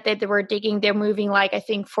area that they were digging. They're moving like, I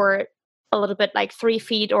think for a little bit like 3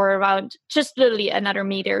 feet or around just literally another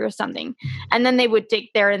meter or something. And then they would dig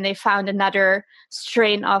there and they found another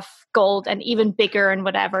strain of gold and even bigger and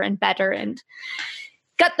whatever and better, and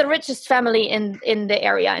got the richest family in the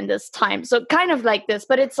area in this time. So kind of like this,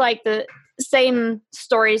 but it's like the same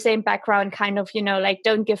story, same background, kind of, like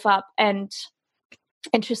don't give up and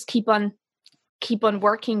just keep on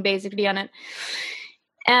working basically on it.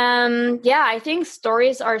 Yeah, I think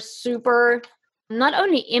stories are super not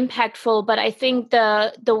only impactful, but I think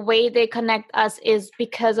the way they connect us is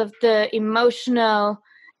because of the emotional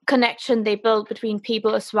connection they build between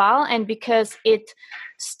people as well, and because it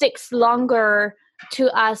sticks longer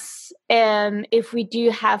to us if we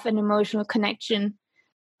do have an emotional connection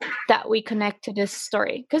that we connect to this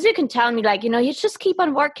story. Because you can tell me like, you just keep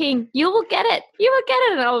on working, you will get it,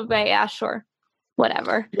 and I'll be, yeah, sure,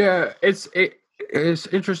 whatever. Yeah, it's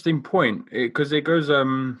interesting point because it goes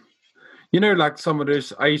like some of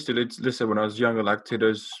those I used to listen when I was younger, like to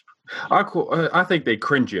those I think they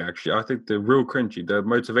cringy actually. I think they're real cringy, the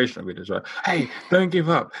motivational videos, right? Hey, don't give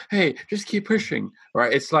up. Hey, just keep pushing,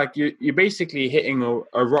 right? It's like you're basically hitting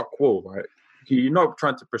a rock wall, right? You're not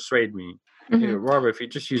trying to persuade me. Rather, if you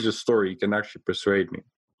just use a story, you can actually persuade me.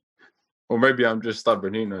 Or maybe I'm just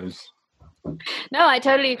stubborn, who knows? No, I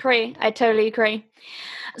totally agree.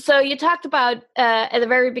 So you talked about at the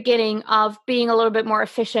very beginning of being a little bit more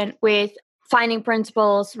efficient with finding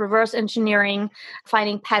principles, reverse engineering,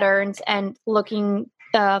 finding patterns, and looking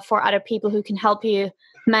for other people who can help you,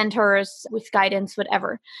 mentors with guidance,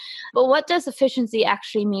 whatever. But what does efficiency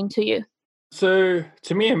actually mean to you? So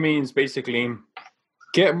to me, it means basically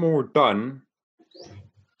get more done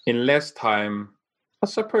in less time, I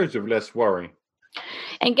suppose, with less worry.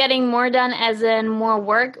 And getting more done as in more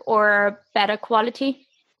work or better quality?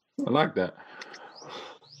 I like that.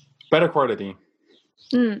 Better quality.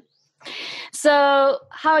 So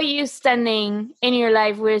how are you standing in your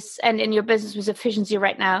life and in your business with efficiency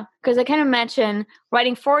right now? Because I can imagine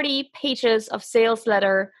writing 40 pages of sales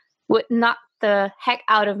letter would knock the heck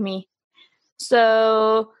out of me.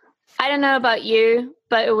 So I don't know about you,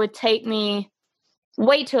 but it would take me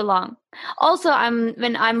way too long. Also,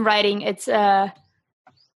 when I'm writing, it's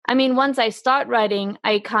once I start writing,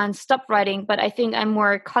 I can't stop writing, but I think I'm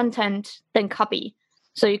more content than copy.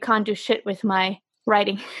 So you can't do shit with my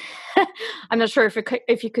writing. I'm not sure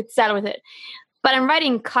if you could settle with it, but I'm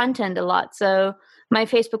writing content a lot. So my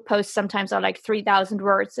Facebook posts sometimes are like 3,000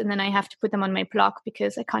 words, and then I have to put them on my blog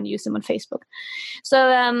because I can't use them on Facebook.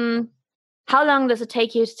 So how long does it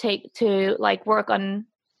take you to like work on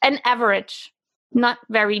an average, not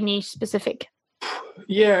very niche specific?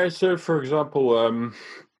 Yeah. So for example,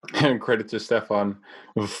 credit to Stefan,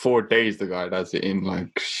 4 days the guy does it in,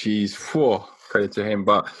 like, she's 4, credit to him.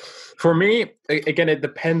 But for me, again, it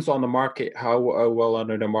depends on the market, how well I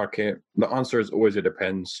know the market. The answer is always it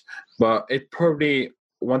depends, but it probably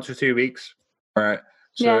 1 to 2 weeks. All right.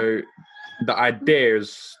 So the idea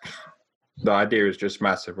is just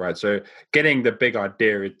massive, right? So getting the big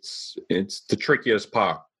idea, it's the trickiest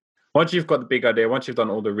part. Once you've got the big idea, once you've done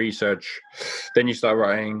all the research, then you start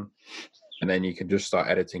writing, and then you can just start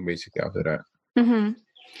editing basically after that. Mm-hmm.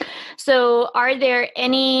 So are there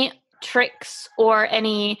any tricks or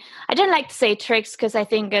any, I don't like to say tricks because I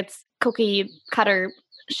think it's cookie cutter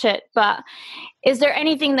shit, but is there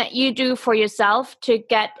anything that you do for yourself to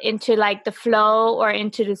get into like the flow or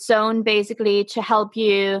into the zone, basically, to help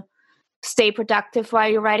you stay productive while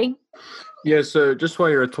you're writing? Yeah, so just while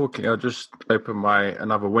you're talking, I'll just open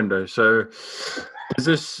another window. So is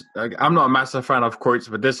this, I'm not a massive fan of quotes,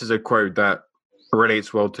 but this is a quote that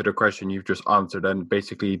relates well to the question you've just answered and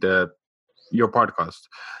basically your podcast.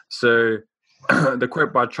 So the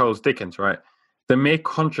quote by Charles Dickens, right? The mere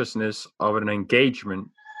consciousness of an engagement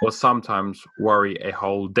will sometimes worry a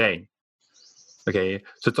whole day. Okay,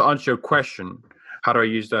 so to answer your question, how do I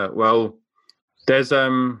use that? Well, there's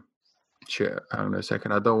shit, hang on a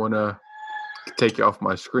second. I don't want to take it off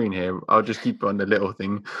my screen here. I'll just keep it on the little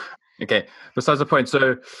thing. Okay, besides the point.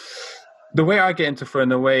 So the way I get into flow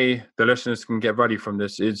and the way the listeners can get ready from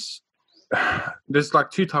this is there's like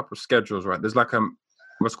two types of schedules, right? There's like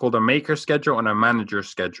what's called a maker schedule and a manager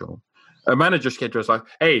schedule. A manager schedule is like,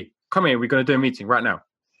 hey, come here, we're going to do a meeting right now,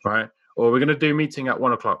 right? Or we're going to do a meeting at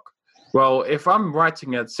 1 o'clock. Well, if I'm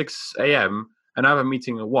writing at 6 a.m. and I have a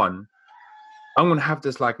meeting at 1, I'm going to have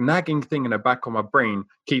this like nagging thing in the back of my brain,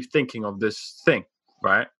 keep thinking of this thing,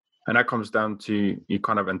 right? And that comes down to you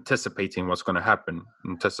kind of anticipating what's going to happen,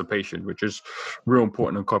 anticipation, which is real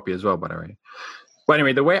important in copy as well, by the way. But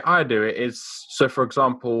anyway, the way I do it is, so for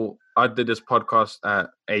example, I did this podcast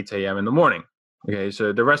at 8 a.m. in the morning. Okay,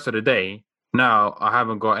 so the rest of the day, now I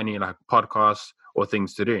haven't got any like podcasts or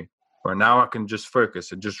things to do. Right now I can just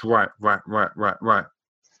focus and just write.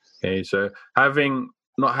 Okay, so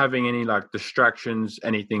not having any like distractions,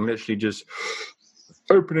 anything, literally just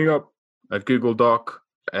opening up a Google Doc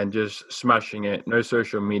and just smashing it. No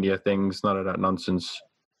social media things, none of that nonsense.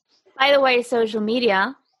 By the way, social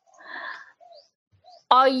media,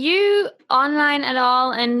 are you online at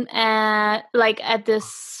all and like at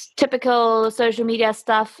this typical social media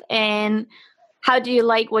stuff? And how do you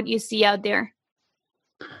like what you see out there?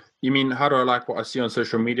 You mean, how do I like what I see on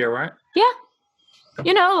social media, right? Yeah.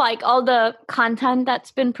 You know, like all the content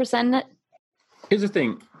that's been presented. Here's the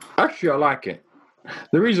thing. Actually, I like it.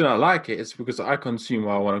 The reason I like it is because I consume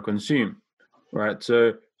what I want to consume, right?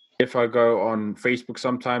 So if I go on Facebook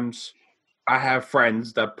sometimes, I have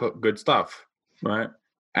friends that put good stuff, right?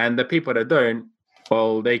 And the people that don't,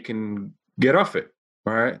 well, they can get off it,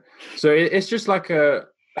 right? So it's just like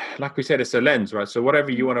we said, it's a lens, right? So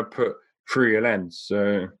whatever you want to put through your lens.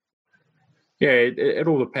 So yeah, it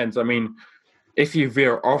all depends. I mean, if you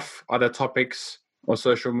veer off other topics on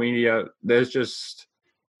social media, there's just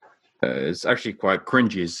it's actually quite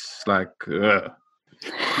cringy. It's like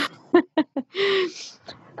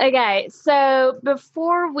Okay, so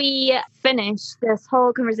before we finish this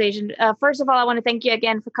whole conversation, first of all, I want to thank you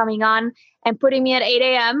again for coming on and putting me at 8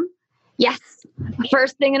 a.m. Yes,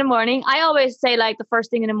 first thing in the morning. I always say like the first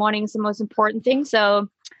thing in the morning is the most important thing. So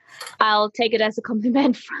I'll take it as a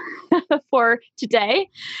compliment for today.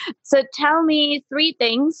 So tell me 3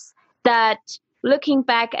 things that, looking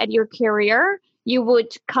back at your career, you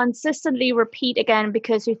would consistently repeat again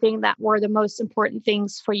because you think that were the most important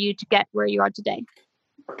things for you to get where you are today.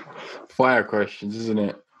 Fire questions, isn't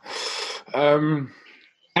it?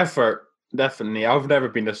 Effort, definitely. I've never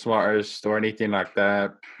been the smartest or anything like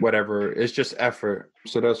that. Whatever. It's just effort.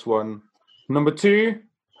 So that's 1. Number 2,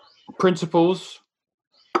 principles.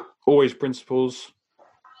 Always principles.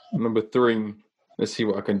 Number 3, let's see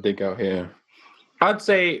what I can dig out here. I'd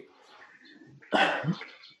say,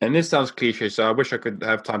 and this sounds cliche, so I wish I could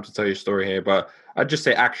have time to tell you a story here, but I'd just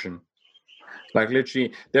say action. Like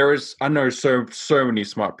literally, I know so many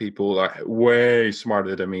smart people, like way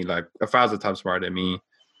smarter than me, like 1,000 times smarter than me.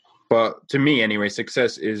 But to me, anyway,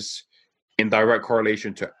 success is in direct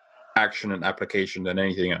correlation to action and application than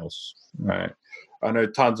anything else, right? I know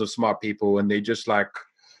tons of smart people, and they just like,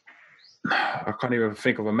 I can't even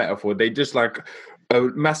think of a metaphor. They just like a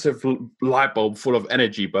massive light bulb full of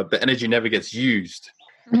energy, but the energy never gets used.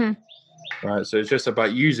 Mm-hmm. Right? So it's just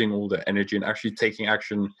about using all the energy and actually taking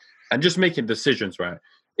action and just making decisions, right?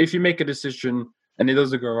 If you make a decision and it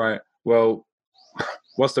doesn't go right, well,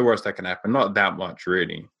 what's the worst that can happen? Not that much,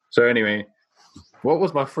 really. So anyway, what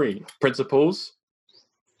was my 3? Principles,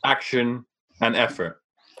 action, and effort.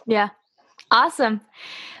 Yeah. Awesome.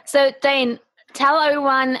 So Dane, tell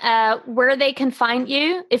everyone where they can find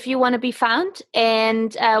you if you want to be found,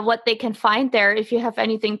 and what they can find there if you have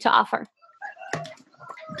anything to offer.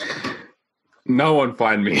 No one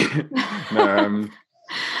find me.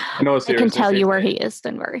 In all seriousness, I can tell you where he is,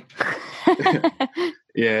 don't worry.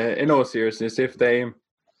 Yeah, in all seriousness, if they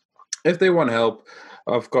want help,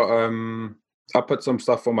 I've got I put some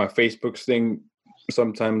stuff on my Facebook thing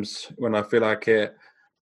sometimes when I feel like it.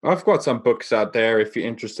 I've got some books out there if you're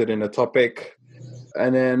interested in a topic.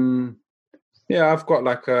 And then, yeah, I've got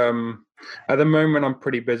like, at the moment I'm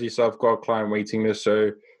pretty busy, so I've got a client waiting list.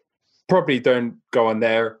 So probably don't go on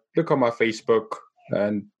there. Look on my Facebook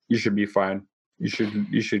and you should be fine. You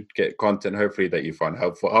should get content, hopefully, that you find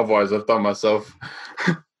helpful. Otherwise, I've done myself.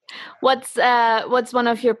 What's one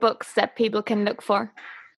of your books that people can look for?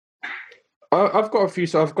 I've got a few.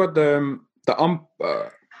 So I've got the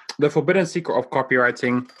Forbidden Secret of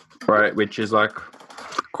Copywriting, right, which is like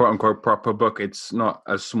quote unquote proper book. It's not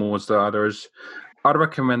as small as the others. I'd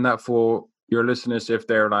recommend that for your listeners if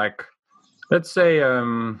they're like, let's say,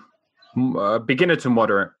 beginner to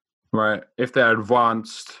moderate, right? If they're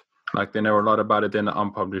advanced, like they know a lot about it in the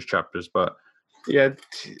unpublished chapters. But yeah,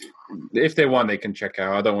 if they want, they can check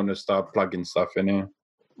out. I don't want to start plugging stuff in here.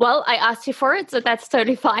 Well, I asked you for it, so that's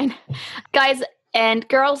totally fine. Guys and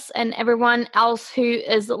girls and everyone else who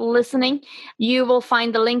is listening, you will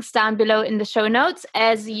find the links down below in the show notes,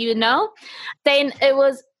 as you know. Dane, it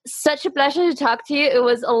was such a pleasure to talk to you. It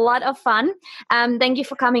was a lot of fun. Thank you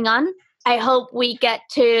for coming on. I hope we get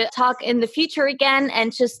to talk in the future again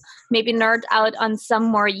and just maybe nerd out on some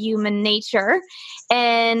more human nature.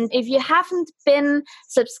 And if you haven't been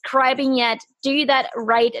subscribing yet, do that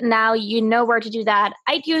right now. You know where to do that.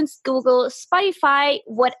 iTunes, Google, Spotify,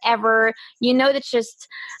 whatever. You know that's just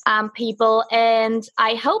people. And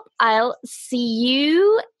I hope I'll see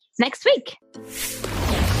you next week.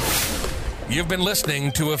 You've been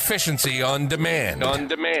listening to Efficiency on Demand.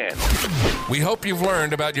 We hope you've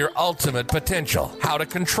learned about your ultimate potential, how to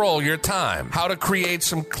control your time, how to create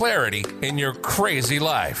some clarity in your crazy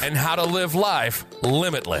life, and how to live life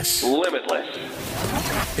limitless.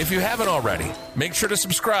 If you haven't already, make sure to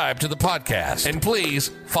subscribe to the podcast. And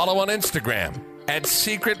please follow on Instagram at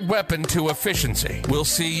Secret Weapon to Efficiency. We'll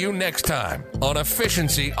see you next time on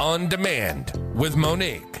Efficiency on Demand with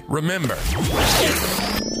Monique. Remember,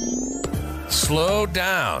 slow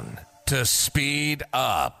down to speed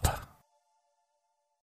up.